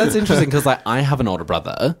 That's interesting because like I have an older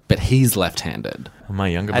brother, but he's left-handed. My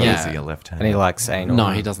younger And brother's yeah. a left hand. And he likes anal. No,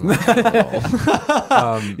 he doesn't. Like that at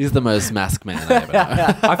all. He's the most masked man I ever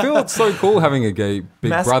I feel it's so cool having a gay big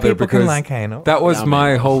Mass brother people can because like anal. that was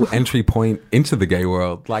my whole entry point into the gay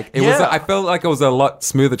world. Like it was, I felt like it was a lot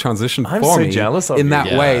smoother transition I'm for so me jealous of in you.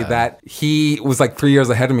 that way that he was like 3 years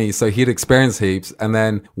ahead of me, so he'd experienced heaps. And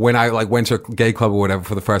then when I like went to a gay club or whatever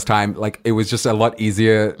for the first time, like it was just a lot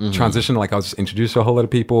easier transition. Like I was just introduced to a whole lot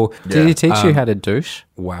of people. Did he teach you how to douche?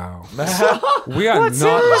 Wow. We are not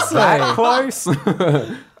that close.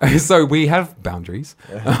 So we have boundaries.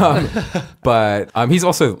 But he's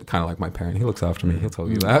also kind of like my parent. He looks after me. He'll tell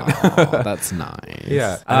you that. That's nice.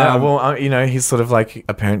 Yeah. He's sort of like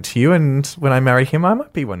a parent to you, and when I marry him, I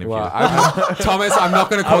might be one of you. Thomas, I'm not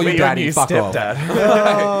going to call I'll you be your daddy. new Fuck off.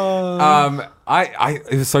 stepdad.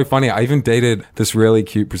 It was so funny. I even dated this really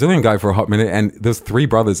cute Brazilian guy for a hot minute, and there's 3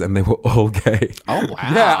 brothers, and they were all gay. Oh, wow.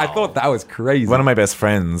 Yeah, I thought that was crazy. One of my best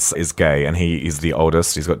friends is gay, and he is the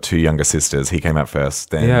oldest. He's got 2 younger sisters. He came out first.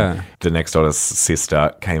 Then the next oldest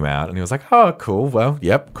sister came out, and he was like, "Oh, cool. Well,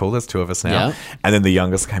 yep, cool. There's 2 of us now." Yeah. And then the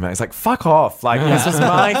youngest came out. He's like, "Fuck off! Like this was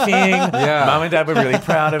my thing. Mum and Dad were really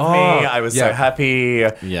proud of me. I was so happy.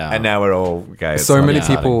 Yeah. And now we're all gay." It's So not many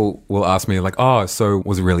exciting. people will ask me like, "Oh, so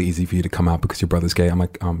was it really easy for you to come out because your brother's gay?" I'm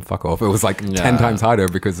like, fuck off. It was like 10 times harder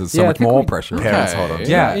because there's so much more pressure. Parents hold on.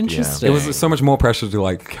 Yeah, interesting. It was so much more pressure to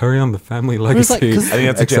like carry on the family was like- legacy. 'cause- I think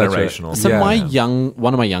that's et cetera. generational. So Yeah.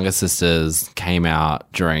 one of my younger sisters came out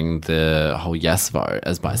during the whole yes vote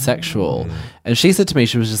as bisexual, and she said to me,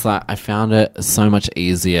 she was just like, "I found it so much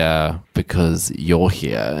easier because you're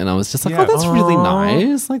here," and I was just like, "Oh, that's really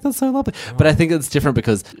nice. Like that's so lovely." But I think it's different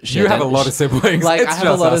because You have a lot of siblings. Like It's I have a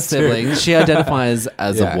just lot of us two. siblings. She identifies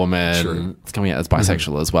as Yeah, a woman. true. It's coming out as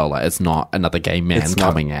bisexual as well. Like it's not another gay man It's not-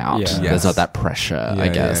 coming out. yeah. There's Yes. not that pressure. I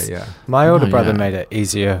guess. Yeah. My older brother yeah. made it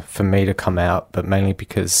easier for me to come out, but mainly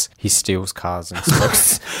because he steals cars and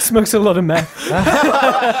smokes a lot of meth.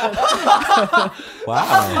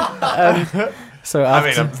 Wow. So I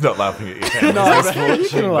after, mean, I'm not laughing at you. you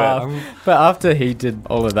can laugh. But after he did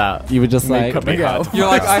all of that, You were just me like, coming out. You're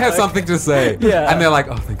like, I have something to say. Yeah. And they're like,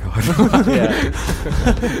 oh, thank God. Yeah.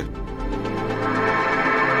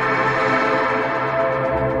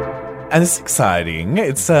 And it's exciting.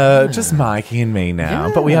 It's just Mikey and me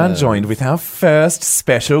now, but we are joined with our first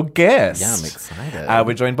special guest. Yeah, I'm excited.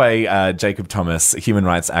 We're joined by Jacob Thomas, human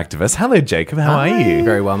rights activist. Hello, Jacob. How are you?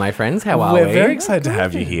 Very well, my friends. How are We're we? very excited to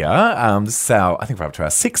have you here. This is I think we're up to our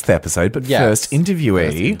 6th episode, but Yes. first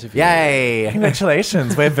interviewee. Yay.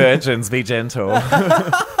 Congratulations. We're virgins. Be gentle.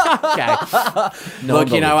 Okay.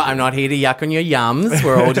 Look, you know what? I'm not here to yuck on your yums.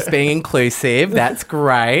 We're all just being inclusive. That's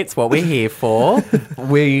great. It's what we're here for.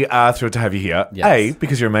 We are thrilled to have you here. Yes. A,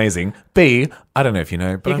 because you're amazing. B, I don't know if you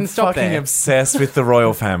know, but You can I'm stop fucking there. obsessed with the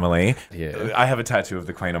royal family. Yeah. I have a tattoo of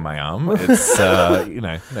the Queen on my arm. It's,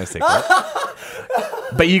 no secret.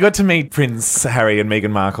 But you got to meet Prince Harry and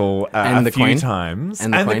Meghan Markle And a the few Queen. times.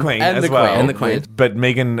 And the Queen. as And the well. Queen. And the Queen. But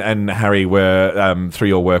Meghan and Harry were, through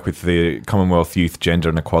your work with the Commonwealth Youth Gender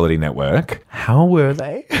and Equality Network. How were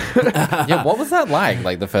they? Yeah, what was that like?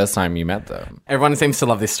 Like the first time you met them? Everyone seems to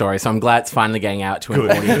love this story, so I'm glad it's finally getting out to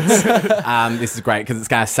an audience. This is great because it's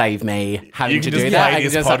going to save me having You to can just do that. play I can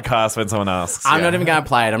this just, podcast when someone asks. I'm yeah. not even going to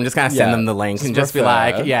play it. I'm just going to send Yeah. them the link and Just just be refer.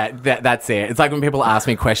 like, yeah, that's it. It's like when people ask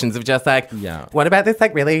me questions of just like, Yeah. what about this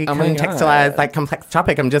like really Oh my contextualized, God. like complex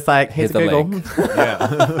topic? I'm just like, here's Here's a the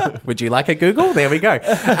Google. link. Would you like a Google? There we go.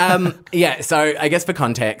 So I guess for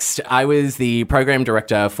context, I was the program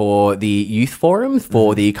director for the Youth Forum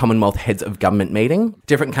for the Commonwealth Heads of Government meeting.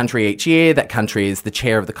 Different country each year. That country is the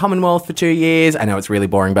chair of the Commonwealth for 2 years. I know it's really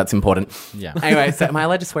boring, but it's important. Yeah. Anyway, so am I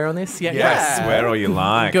alled to swear on this? Yeah. Yes, swear all you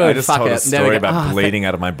like. Good, I just fuck told a it. There we story go. about Oh, bleeding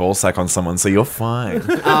out of my ballsack on someone, so you're fine.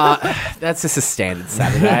 That's just a standard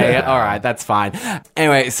Saturday. All right, that's fine.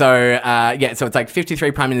 Anyway, so it's like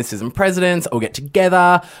 53 prime ministers and presidents all get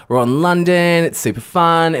together. We're on London. It's super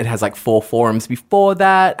fun. It has like 4 forums before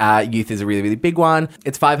that. Youth is a really, really big one.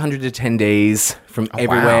 It's 500 attendees from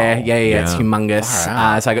everywhere. wow. Yeah, it's humongous. Far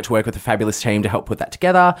out. So I got to work with a fabulous team to help put that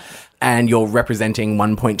together. And you're representing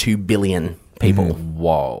 1.2 billion people.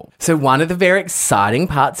 Whoa. So one of the very exciting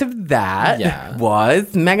parts of that Yeah. was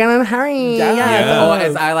Meghan and Harry. Yeah. Or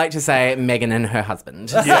as I like to say, Meghan and her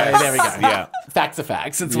husband. So there we go. Yeah. Facts are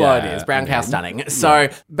facts. It's what it Yeah. is. Brown cow stunning. So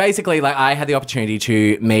basically, like I had the opportunity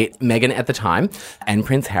to meet Meghan at the time and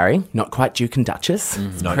Prince Harry, not quite Duke and Duchess.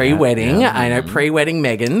 Not Pre-wedding. yet, I know, pre-wedding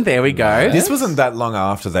Meghan. There we go. This wasn't that long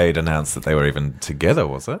after they'd announced that they were even together,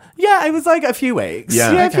 was it? Yeah, it was like a few weeks.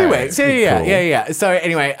 Yeah. a few Okay. weeks. Pretty cool. Yeah. So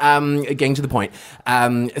anyway, getting to the point.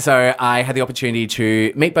 So I had the opportunity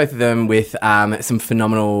to meet both of them with some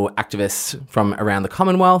phenomenal activists from around the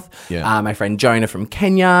Commonwealth. Yeah. My friend Jonah from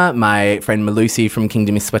Kenya, my friend Malusi from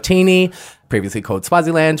Kingdom Eswatini, previously called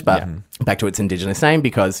Swaziland, but back to its indigenous name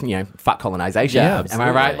because, fuck colonization. Yeah, Am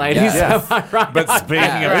I right, ladies? Yeah. Am I right? But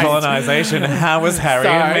speaking of colonization, how was Harry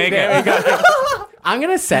and Meghan? There we go. I'm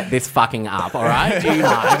going to set this fucking up, all right? Do you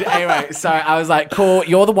mind? Anyway, so I was like, cool,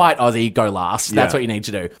 you're the white Aussie, go last. That's what you need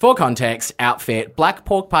to do. For context, outfit, black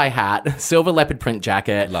pork pie hat, silver leopard print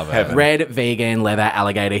jacket, Love it. red vegan leather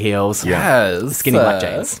alligator heels, Yes. skinny black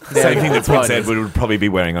jeans. Same thing that That's what Prince it is. Edward would probably be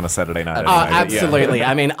wearing on a Saturday night. Oh, anyway, but yeah. absolutely.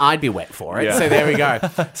 I mean, I'd be wet for it. Yeah. So there we go.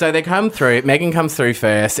 So they come through. Meghan comes through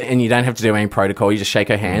first, and you don't have to do any protocol. You just shake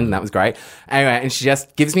her hand, and that was great. Anyway, and she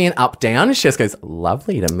just gives me an up down, and she just goes,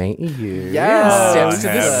 "Lovely to meet you." Yeah. Steps to the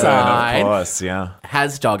Heaven, side. Of course, yeah.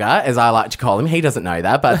 Has Dogger, as I like to call him, he doesn't know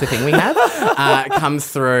that, but it's the thing we have, comes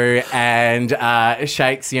through and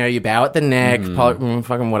shakes, you bow at the neck,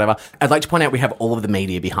 fucking whatever. I'd like to point out we have all of the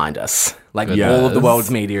media behind us. Like, all of the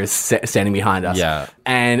world's media is standing behind us. Yeah.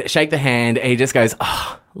 And shake the hand, and he just goes,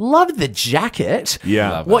 "Oh, love the jacket."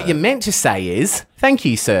 Yeah. Love What it. you meant to say is, "Thank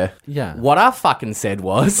you, sir." Yeah. What I fucking said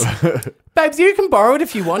was, "Babes, you can borrow it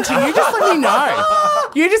if you want to. You just let me know.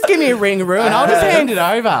 You just give me a ring-a-roo and I'll just hand it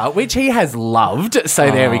over," which he has loved. So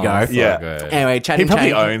there we go. Yeah. good. Anyway, He chatting.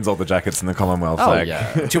 probably change. owns all the jackets in the Commonwealth. Oh, like,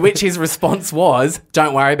 yeah. To which his response was,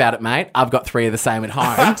 "Don't worry about it, mate. I've got 3 of the same at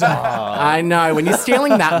home." I know. When you're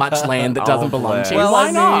stealing that much land that doesn't belong to you, Well, why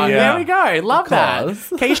I not? mean, There we go. Love that. course.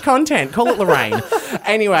 Quiche content. Call it Lorraine.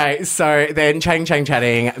 Anyway, so then chatting.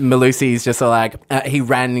 Malusi's just like, he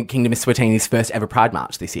ran Kingdom Eswatini's first ever Pride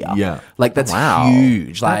March this year. Yeah. Like, that's Wow.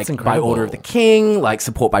 huge. Like, That's by incredible. order of the king, like,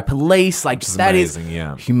 support by police. Like, that is amazing,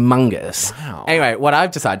 yeah. humongous. Wow. Anyway, what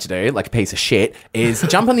I've decided to do, like a piece of shit, is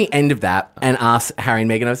jump on the end of that and ask Harry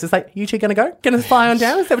and Meghan. I was just like, "You two gonna go? Gonna fly on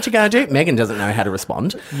down? Is that what you're gonna do?" Meghan doesn't know how to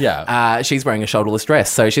respond. Yeah. She's wearing a shoulderless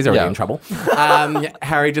dress, so she's already Yeah. in trouble.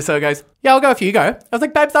 Harry just sort of goes, "Yeah, I'll go if you go." I was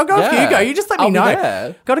like, "Babes, I'll go if Yeah. you go. You just let me I'll be know."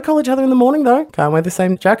 there. Got to call each other in the morning, though. Can't wear the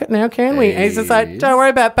same jacket now, can we? And he's just like, "Don't worry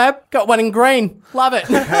about it, babe. Got one in green. Love it."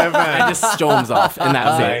 And just storms off, and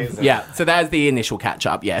that's it. Amazing. Yeah, so that's the initial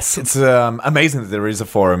catch-up, yes. It's amazing that there is a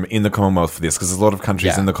forum in the Commonwealth for this because there's a lot of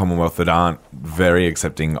countries Yeah. in the Commonwealth that aren't very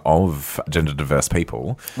accepting of gender diverse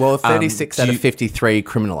people. Well, 36 do out you- of 53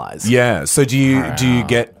 criminalised. Yeah. So do you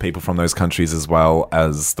get people from those countries as well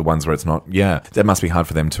as the ones where it's not? Yeah. That must be hard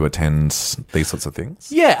for them to attend these sorts of things.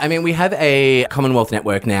 Yeah, I mean, we have a Commonwealth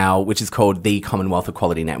network now, which is called the Commonwealth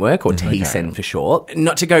Equality Network, or TCEN for short.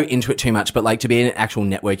 Not to go into it too much, but like to be an actual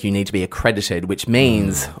network, you need to be accredited, which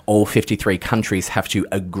means all 53 countries have to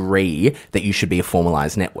agree that you should be a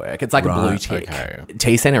formalised network. It's like a blue tick. okay.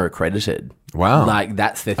 TCEN are accredited. Wow. Like,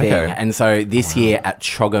 that's the thing. Okay. And so this year at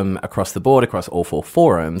Chogham, across the board, across all 4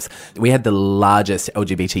 forums, we had the largest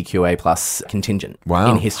LGBTQA plus contingent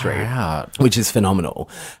Wow. in history, which is phenomenal.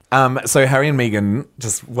 So Harry and Meghan,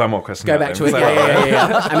 just one more question. Go about back to them. it.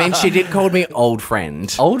 Yeah. I mean, she did call me old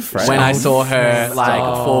friend. Old friend? When I Old saw her like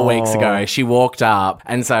 4 weeks ago, she walked up.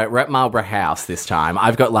 And so we're at Marlborough House this time.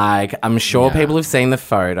 I've got like, I'm sure people have seen the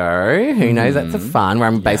photo. Who knows? That's a fun where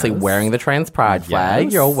I'm basically wearing the trans pride flag.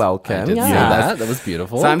 Yes. You're welcome. I did see that. That was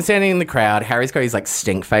beautiful. So I'm standing in the crowd. Harry's got his like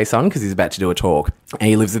stink face on because he's about to do a talk. And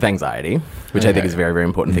he lives with anxiety, which I think is a very, very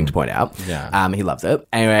important thing to point out. Yeah. He loves it.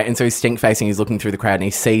 Anyway, and so he's stink facing. He's looking through the crowd and he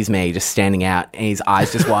sees me just standing out and his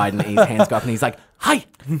eyes just widen and his hands go up and he's like, "Hi."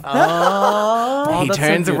 Oh, He that's so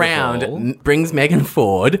turns beautiful. around, brings Meghan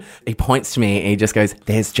forward. He points to me and he just goes,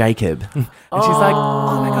 "There's Jacob." And she's like,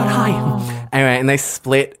 "Oh my God, hi." Anyway, and they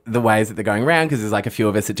split the ways that they're going around because there's like a few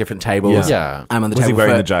of us at different tables. Yeah. I'm on the Was he table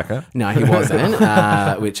wearing for- the jacket? No, he wasn't,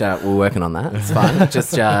 which we're working on that. It's fine.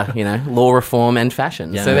 Just, law reform and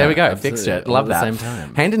fashion. Yeah, so there we go. absolutely. Fixed it. All Love at the that. same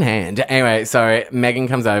time. Hand in hand. Anyway, so Meghan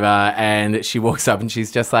comes over and she walks up and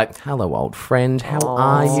she's just like, "Hello, old friend. How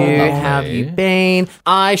are you? How have you been?"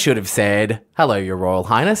 I should have said, "Hello, Your Royal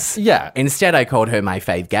Highness." Yeah. Instead, I called her my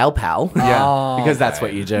fave gal pal. Yeah. Because that's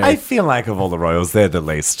what you do. I feel like of all the royals, they're the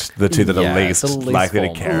two that Yeah, are least the least likely to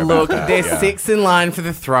formal. care Look, about that. there's Yeah. 6 in line for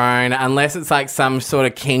the throne, unless it's like some sort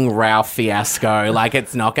of King Ralph fiasco. Like,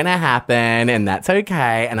 it's not going to happen, and that's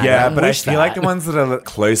okay. And Yeah, I don't but I wish feel that. like the ones that are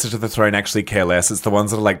closer to the throne actually care less. It's the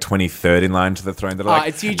ones that are like 23rd in line to the throne that are like,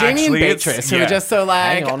 It's Eugenie and actually, it's- Beatrice who yeah. are just so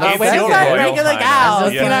like, Hang on, oh, it's we're just your like Royal regular Highness.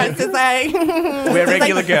 gals, Yeah. you know, it's just like, We're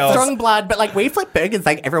regular girls. strong blood, but like we flip burgers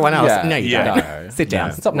like everyone else. Yeah. No, you Yeah. don't. No. Sit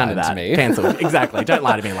down. Stop None of lying that. to me. Cancelled. Exactly. Don't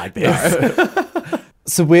lie to me like this.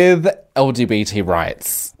 So with LGBT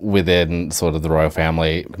rights within sort of the royal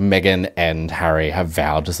family. Meghan and Harry have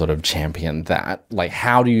vowed to sort of champion that. Like,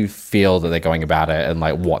 how do you feel that they're going about it and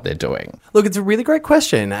like what they're doing? Look, it's a really great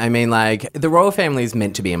question. I mean, like, the royal family is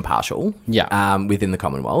meant to be impartial. Yeah. Within the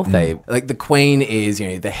Commonwealth. They, like, the Queen is, you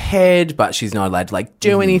know, the head, but she's not allowed to, like,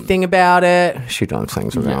 do anything about it. She does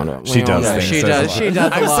things around it. She does things. She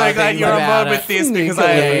does. I'm so glad you're on board with this because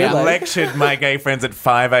I lectured my gay friends at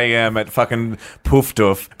 5 a.m. at fucking Poof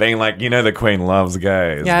Doof, being like, you know, the Queen loves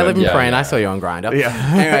gays. Yeah, I live in Prahran. I saw you on Grindr.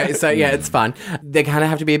 Yeah. Anyway, so yeah, it's fun. They kind of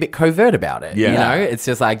have to be a bit covert about it. Yeah. You know, it's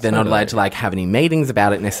just like they're not allowed to like have any meetings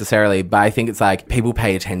about it necessarily. But I think it's like people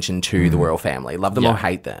pay attention to the royal family, love them or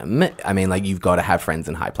hate them. I mean, like you've got to have friends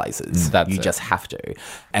in high places. You just have to.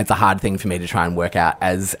 And it's a hard thing for me to try and work out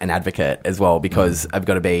as an advocate as well because I've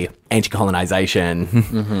got to be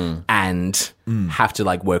anti-colonization and have to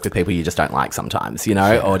like work with people you just don't like sometimes, you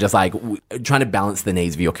know, or just like trying to balance the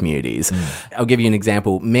needs of your communities. I'll give you an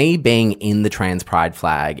example. Me being in the trans pride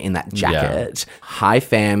flag in that jacket, high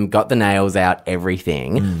fam, got the nails out,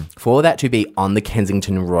 everything, for that to be on the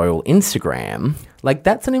Kensington Royal Instagram, like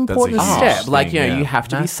that's an important step. Like, you know, you have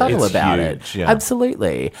to be subtle about it. Yeah.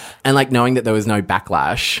 Absolutely. And like knowing that there was no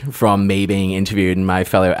backlash from me being interviewed and my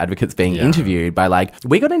fellow advocates being interviewed by like,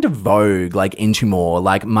 we got into Vogue, like into more,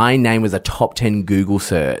 like my name was a top 10 Google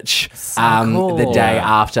search the day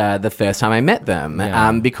after the first time I met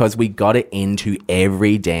them because we got it into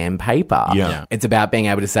every damn paper. It's about being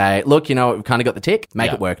able to say, look, you know, we've kind of got the tick,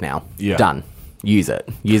 make it work now. Done. Use it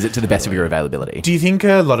to the best of your availability. Do you think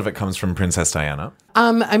a lot of it comes from Princess Diana?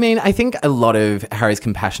 I mean, I think a lot of Harry's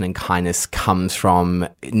compassion and kindness comes from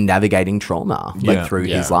navigating trauma, like through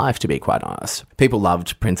his life, to be quite honest. People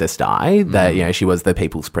loved Princess Di, that, you know, she was the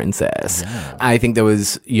people's princess. I think there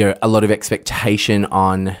was, you know, a lot of expectation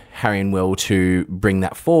on Harry and Will to bring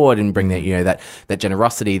that forward and bring that, you know, that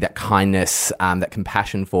generosity, that kindness, that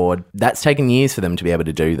compassion forward. That's taken years for them to be able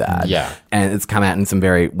to do that. And it's come out in some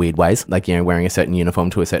very weird ways, like, you know, wearing a certain uniform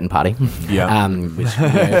to a certain party. Which, you know,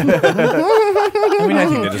 I mean, I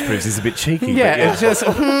think that just proves he's a bit cheeky. It's just...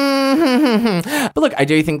 But look, I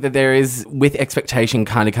do think that there is, with expectation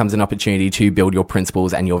kind of comes an opportunity to build your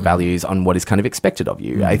principles and your values on what is kind of expected of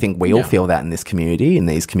you. I think we all feel that in this community, in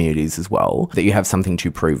these communities as well, that you have something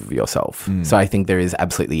to prove of yourself. So I think there is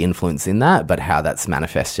absolutely influence in that, but how that's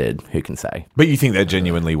manifested, who can say? But you think they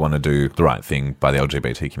genuinely want to do the right thing by the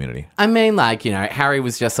LGBT community? I mean, like, you know, Harry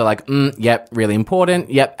was just so like, yep, really important.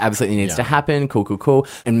 Yep, absolutely needs to happen. Cool.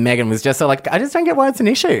 And Meghan was just so like, I just don't get why it's an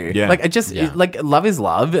issue. Like, I just, like, love is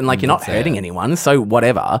love, and like, you're not hurting anyone, so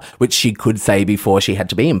whatever, which she could say before she had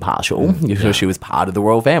to be impartial, because she was part of the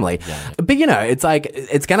royal family. But, you know, it's like,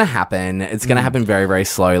 it's going to happen. It's going to happen very, very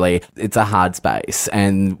slowly. It's a hard space,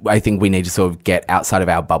 and I think we need to sort of get outside of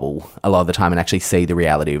our bubble a lot of the time and actually see the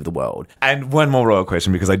reality of the world. And one more royal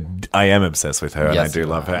question, because I am obsessed with her, and I do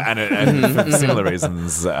love her, and for similar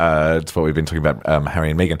reasons to what we've been talking about,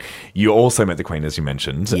 Harry and Meghan. You also met the Queen, as you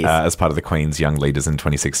mentioned, as part of the Queen's Young Leaders in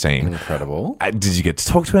 2016. Incredible. Did you get to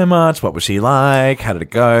talk to her much? What was she like? How did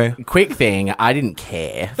it go? Quick thing, I didn't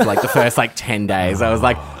care for like the first like 10 days. I was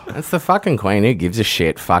like, that's the fucking Queen. Who gives a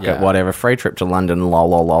shit? Fuck it, whatever. Free trip to London,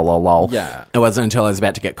 lol. Yeah. It wasn't until I was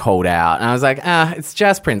about to get called out. And I was like, it's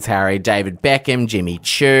just Prince Harry, David Beckham, Jimmy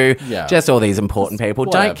Choo, just all these important people.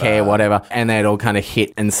 Don't care, whatever. And they had all kind of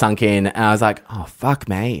hit and sunk in. And I was like, oh, fuck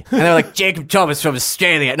me. And they were like, Jacob Thomas from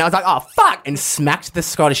Australia. And I was like, oh, fuck. And smacked the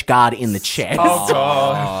Scottish guard in the chest. Oh,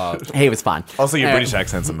 God. He was fun. Also, your British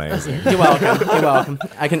accent's amazing. You're welcome.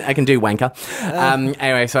 I can do wanker.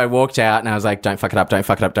 Anyway, so I walked out and I was like, don't fuck it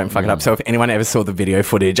up. So if anyone ever saw the video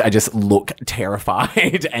footage, I just look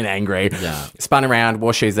terrified and angry. Spun around,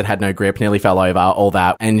 wore shoes that had no grip, nearly fell over, all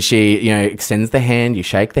that. And she, you know, extends the hand, you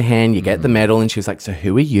shake the hand, you get the medal, and she was like, so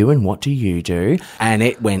who are you and what do you do? And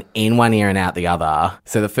it went in one ear and out the other.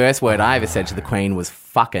 So the first word I ever said to the Queen was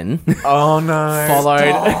fucking. Oh, no.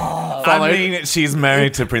 Followed. I mean, she's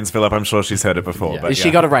married to Prince Philip. I'm sure she's heard it before. But she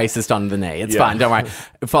got a racist on the knee. It's fine. Don't worry.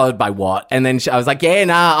 Followed by what? And then I was like,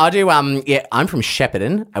 I'll do, I'm from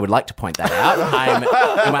Shepparton. I would like to point that out.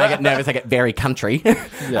 And when I get nervous, I get very country.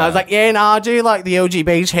 I was like, I'll do like the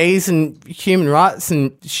LGBTs and human rights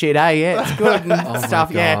and shit, Yeah, it's good and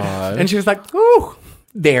stuff, And she was like, ooh.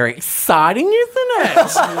 Very exciting, isn't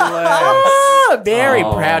it? Very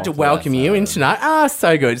proud to welcome you in tonight.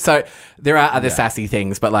 So good. So there are other sassy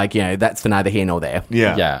things, but like, you know, that's for neither here nor there.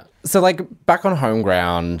 Yeah. So like back on home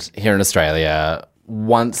ground here in Australia,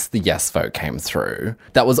 once the yes vote came through,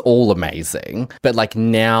 that was all amazing. But like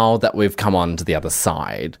now that we've come on to the other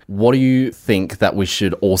side, what do you think that we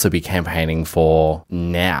should also be campaigning for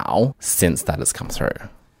now since that has come through?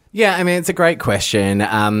 Yeah, I mean, it's a great question.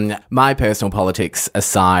 My personal politics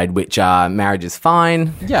aside, which are marriage is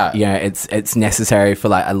fine. Yeah. Yeah, it's necessary for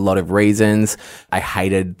like a lot of reasons. I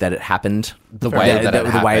hated that it happened. The way that it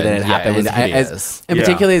happened. And Yes.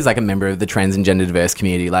 particularly as like a member of the trans and gender diverse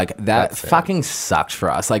community, like that fucking sucked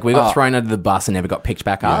for us. Like we got thrown under the bus and never got picked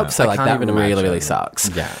back up. So like that really sucks.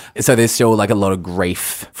 Yeah. So there's still like a lot of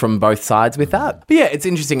grief from both sides with that. But yeah, it's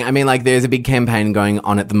interesting. I mean, like there's a big campaign going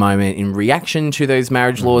on at the moment in reaction to those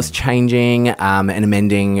marriage laws changing and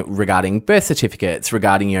amending regarding birth certificates,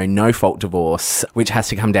 regarding, no fault divorce, which has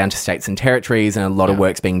to come down to states and territories, and a lot of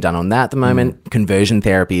work's being done on that at the moment. Conversion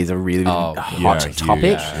therapy is a really hot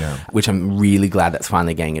topic, which I'm really glad that's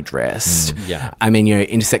finally getting addressed. I mean,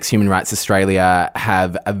 Intersex Human Rights Australia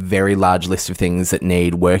have a very large list of things that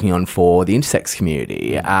need working on for the intersex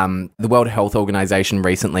community. The World Health Organization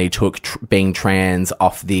recently took being trans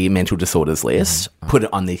off the mental disorders list, put it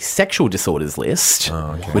on the sexual disorders list,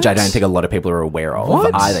 which I don't think a lot of people are aware of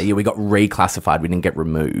either. Yeah, we got reclassified. We didn't get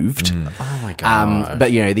removed. Oh my God.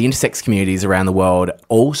 But, the intersex communities around the world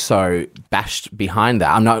also bashed behind that.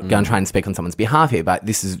 I'm not going to try and speak on someone's behalf here, but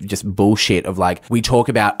this is just bullshit of like, we talk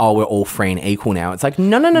about, we're all free and equal now. It's like,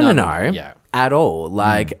 no. Yeah. At all.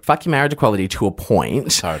 Like, fuck your marriage equality to a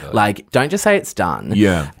point. Totally. Like, don't just say it's done.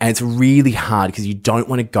 Yeah. And it's really hard because you don't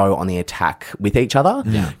want to go on the attack with each other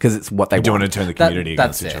because it's what they You don't want. want to turn the community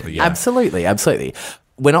against each other. Yeah. Absolutely.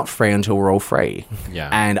 We're not free until we're all free. Yeah.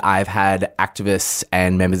 And I've had activists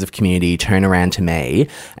and members of community turn around to me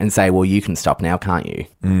and say, well, you can stop now, can't you?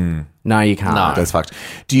 No, you can't. No. That's fucked.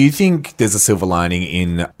 Do you think there's a silver lining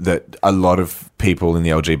in that a lot of people in the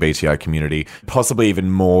LGBTI community, possibly even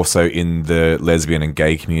more so in the lesbian and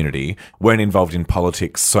gay community, weren't involved in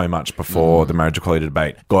politics so much before the marriage equality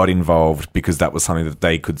debate, got involved because that was something that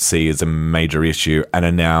they could see as a major issue, and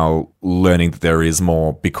are now learning that there is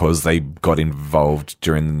more because they got involved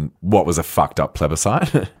during what was a fucked up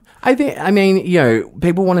plebiscite? I mean,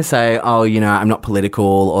 people want to say, I'm not political,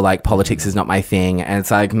 or like politics is not my thing. And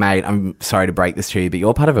it's like, mate, I'm sorry to break this to you, but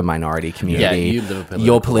you're part of a minority community. Yeah, you live a political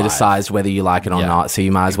You're politicized whether you like it or Yeah, not. So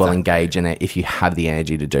you might as well engage in it if you have the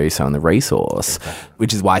energy to do so and the resource,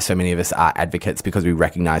 which is why so many of us are advocates, because we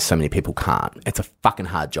recognize so many people can't. It's a fucking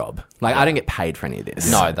hard job. Like, I don't get paid for any of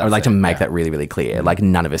this. No, I would like to make that really, really clear. Like,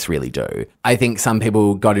 none of us really do. I think some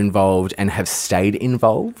people got involved and have stayed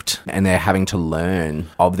involved, and they're having to learn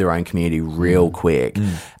of their own community real quick,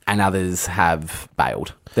 and others have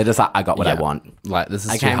bailed. They're just like, I got what I want. Like, this is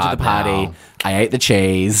I too came to hard the party, now. I ate the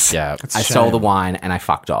cheese, Yeah. I stole the wine, and I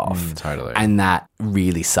fucked off. Totally. And that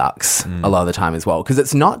really sucks a lot of the time as well, because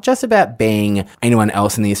it's not just about being anyone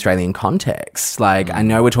else in the Australian context. Like, I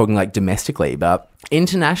know we're talking like domestically, but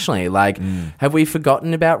internationally, like, have we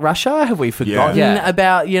forgotten about Russia? Have we forgotten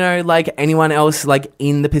about, like anyone else, like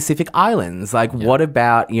in the Pacific Islands? Like, what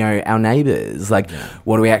about, our neighbors? Like,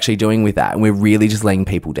 what are we actually doing with that? And we're really just letting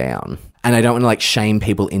people down. And I don't want to like shame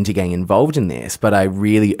people into getting involved in this, but I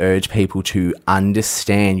really urge people to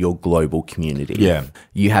understand your global community. Yeah.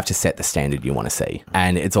 You have to set the standard you want to see.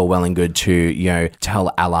 And it's all well and good to,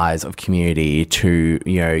 tell allies of community to,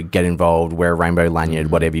 get involved, wear a rainbow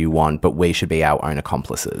lanyard, whatever you want, but we should be our own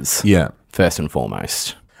accomplices. Yeah. First and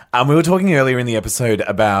foremost. We were talking earlier in the episode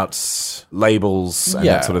about labels and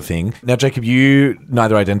that sort of thing. Now, Jacob, you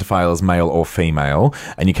neither identify as male or female,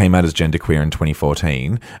 and you came out as genderqueer in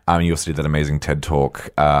 2014. You also did that amazing TED Talk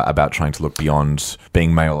about trying to look beyond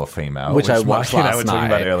being male or female. Which I watched Mark last and I were talking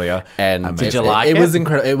night. about earlier. And did you like it? It was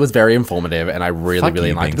incredible. It was very informative, and I really, Fuck really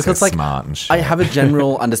you liked it. being so Because, like, smart and shit. I have a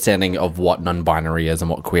general understanding of what non-binary is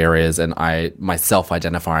and what queer is, and I myself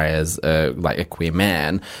identify as a queer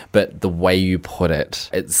man, but the way you put it,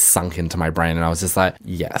 it's sunk into my brain, and I was just like,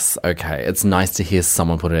 yes, okay. It's nice to hear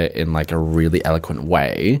someone put it in like a really eloquent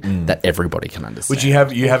way that everybody can understand. Which you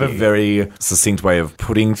have a very succinct way of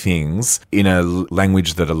putting things in a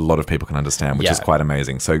language that a lot of people can understand, which is quite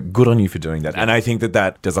amazing. So good on you for doing that. And I think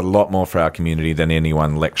that does a lot more for our community than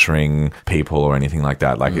anyone lecturing people or anything like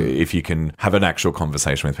that. Like if you can have an actual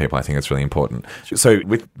conversation with people, I think it's really important. So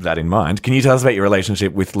with that in mind, can you tell us about your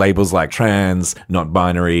relationship with labels like trans, not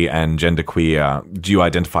binary, and genderqueer? Do you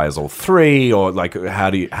identify as all three, or like how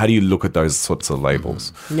do you look at those sorts of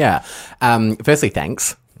labels? Yeah. Firstly,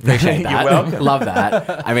 thanks. Appreciate that. You're welcome. Love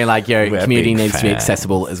that. I mean, like, your We're community big needs to be fans.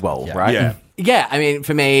 accessible as well, right? Yeah. Yeah, I mean,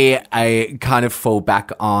 for me, I kind of fall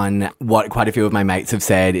back on what quite a few of my mates have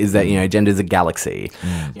said is that, gender's a galaxy.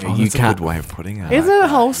 You know, that's a good way of putting it. Isn't it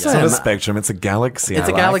wholesome? It's not a spectrum, it's a galaxy. It's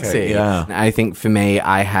I a like galaxy. it. Yeah. I think for me,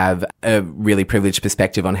 I have a really privileged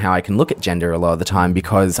perspective on how I can look at gender a lot of the time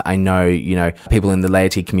because I know, people in the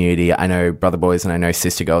laity community, I know brother boys and I know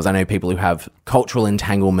sister girls. I know people who have cultural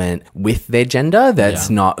entanglement with their gender that's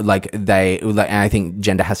not and I think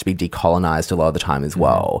gender has to be decolonized a lot of the time as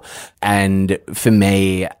well. And for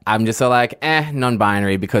me, I'm just sort of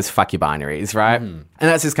non-binary because fuck your binaries, right? And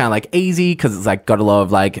that's just kind of easy because it's got a lot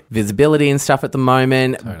of visibility and stuff at the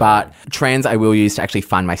moment. Totally. But trans I will use to actually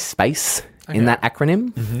find my space in that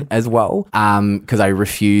acronym as well, because I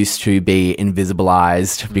refuse to be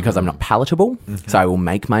invisibilized because I'm not palatable. So I will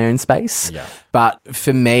make my own space. Yeah. But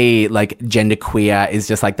for me, genderqueer is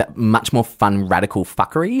just that much more fun, radical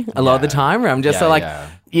fuckery a lot of the time where I'm just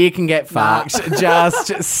you can get fucked.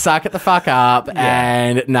 Just suck it the fuck up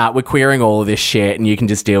and we're queering all of this shit and you can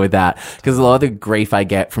just deal with that. Because a lot of the grief I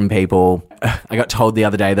get from people, I got told the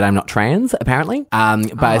other day that I'm not trans, apparently,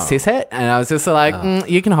 by a cishet. And I was just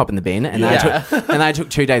you can hop in the bin. And I took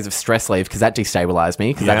 2 days of stress leave because that destabilized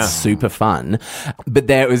me because that's super fun. But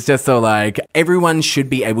there it was just everyone should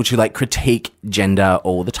be able to critique gender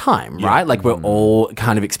all the time, right? We're all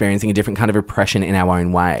kind of experiencing a different kind of oppression in our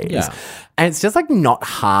own ways. Yeah. And it's just not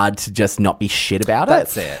hard to just not be shit about it.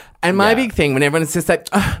 That's it. And my big thing when everyone's just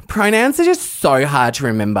pronouns are just so hard to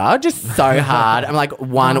remember, just so hard. I'm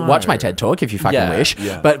one, watch my TED Talk if you fucking wish.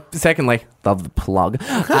 Yeah. But secondly, love the plug.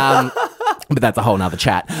 But that's a whole nother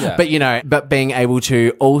chat. Yeah. But being able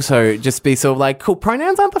to also just be cool,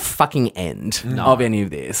 pronouns aren't the fucking end of any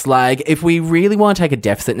of this. If we really want to take a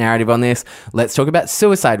deficit narrative on this, let's talk about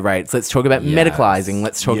suicide rates. Let's talk about medicalizing.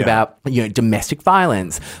 Let's talk about, domestic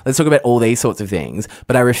violence. Let's talk about all these sorts of things.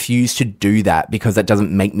 But I refuse to do that because that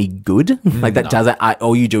doesn't make me good. Doesn't,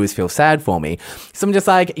 all you do is feel sad for me. So I'm just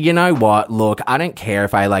you know what? Look, I don't care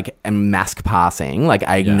if I am mask passing.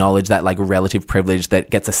 I acknowledge that relative privilege that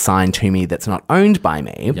gets assigned to me that's not owned by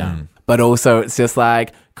me. Yeah. But also it's just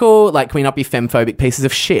cool, can we not be femphobic pieces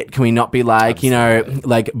of shit? Can we not be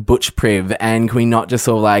butch priv? And can we not just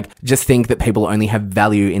just think that people only have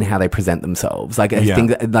value in how they present themselves? I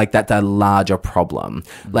think that that's a larger problem.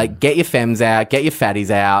 Get your femmes out, get your fatties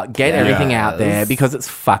out, get everything out there because it's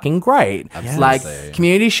fucking great. Absolutely.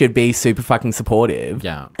 Community should be super fucking supportive.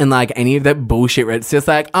 Yeah. And any of that bullshit where it's just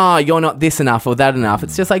you're not this enough or that enough.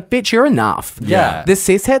 It's just bitch, you're enough. Yeah. The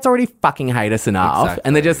cisheads already fucking hate us enough.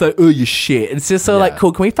 And they're just oh, you shit. It's just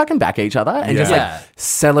cool, can we fucking back each other and just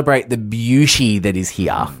celebrate the beauty that is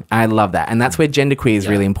here? I love that. And that's where genderqueer is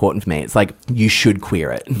really important for me. It's you should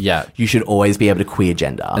queer it. Yeah. You should always be able to queer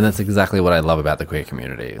gender. And that's exactly what I love about the queer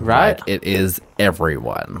community. Right. It is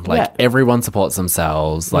everyone. Everyone supports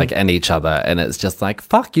themselves, and each other. And it's just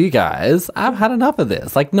fuck you guys. I've had enough of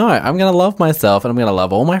this. No, I'm going to love myself and I'm going to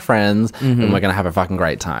love all my friends and we're going to have a fucking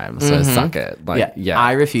great time. So suck it.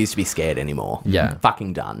 I refuse to be scared anymore. Yeah.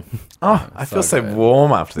 Fucking done. Oh, I feel so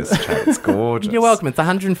warm after this chat. It's gorgeous. You're welcome. It's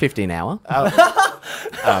 150 an hour.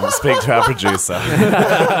 Speak to our producer.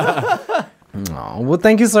 Oh, well,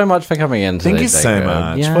 thank you so much for coming in today. Thank you so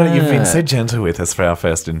much. Yeah. You've been so gentle with us for our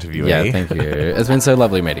first interview. Yeah, thank you. It's been so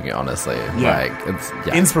lovely meeting you, honestly. It's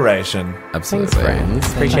inspiration. Absolutely. Thanks,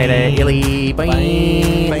 friends. Appreciate it. Illy. Bye.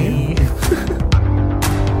 Bye.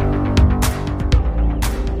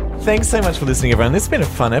 Thanks so much for listening, everyone. This has been a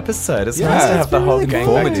fun episode. It's nice to have the whole gang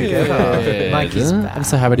back together. Mikey's back. I'm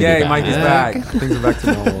so happy to be back. Mikey's back. Things are back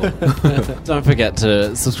to normal. Don't forget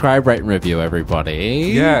to subscribe, rate, and review,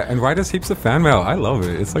 everybody. Yeah, and write us heaps of fan mail. I love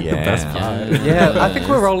it. It's the best part. Yeah, I think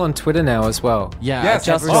we're all on Twitter now as well. Yeah, yes,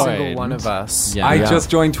 every single one of us. Yeah. I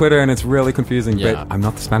just joined Twitter and it's really confusing, but I'm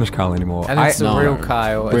not the Spanish Kyle anymore. And it's the real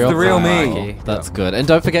Kyle. It's the real me. That's good. And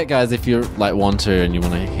don't forget, guys, if you want to and you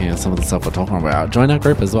want to hear some of the stuff we're talking about, join our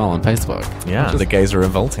group as well on Facebook. Yeah, the gays are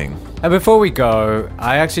revolting. And before we go,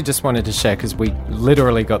 I actually just wanted to share because we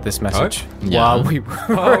literally got this message while we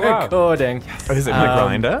were recording. Oh, is it my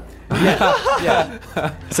grinder? Yeah.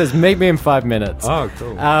 It says, meet me in 5 minutes. Oh,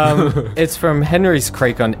 cool. It's from Henry's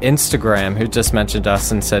Creek on Instagram, who just mentioned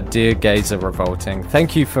us and said, Dear gays are revolting.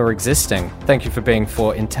 Thank you for existing. Thank you for being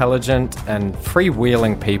for intelligent and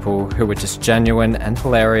freewheeling people who are just genuine and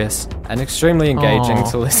hilarious and extremely engaging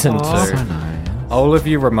to listen to. So nice. All of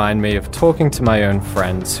you remind me of talking to my own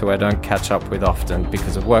friends who I don't catch up with often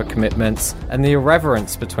because of work commitments, and the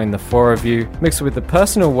irreverence between the four of you, mixed with the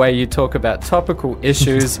personal way you talk about topical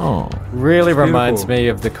issues, really reminds me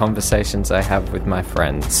of the conversations I have with my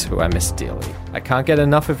friends who I miss dearly. I can't get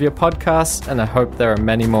enough of your podcast, and I hope there are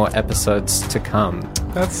many more episodes to come.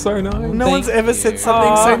 That's so nice. No one's ever said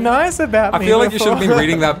something so nice about me. I feel like you should have been before.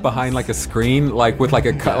 reading that behind like a screen, like with like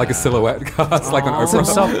a silhouette cast, like on Some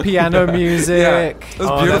Oprah. soft piano music. Yeah. That was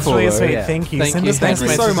Oh, beautiful. that's really though. sweet. Yeah. Thank you. Thank Send you. us Thank nice you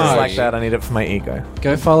so messages much. like that. I need it for my ego.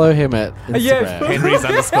 Go follow him at Instagram. Yeah, Henry's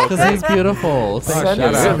underscore. Because he's beautiful. Thank Send you.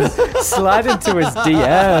 him some, slide into his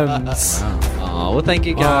DMs. Oh, well, thank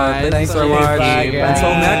you guys. Thanks so you. much. Bye, guys.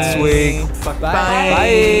 Until next week.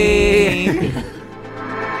 Bye.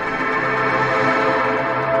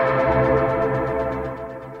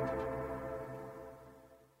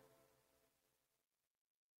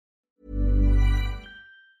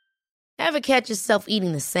 Ever catch yourself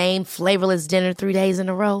eating the same flavorless dinner 3 days in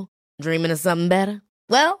a row? Dreaming of something better?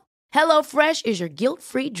 Well, HelloFresh is your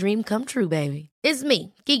guilt-free dream come true, baby. It's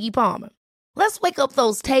me, Keke Palmer. Let's wake up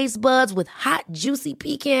those taste buds with hot, juicy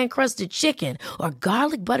pecan-crusted chicken or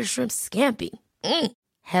garlic butter shrimp scampi.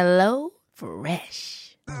 Hello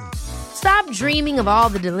Fresh. Stop dreaming of all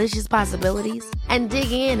the delicious possibilities and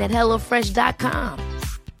dig in at HelloFresh.com.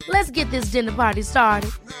 Let's get this dinner party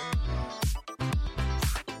started.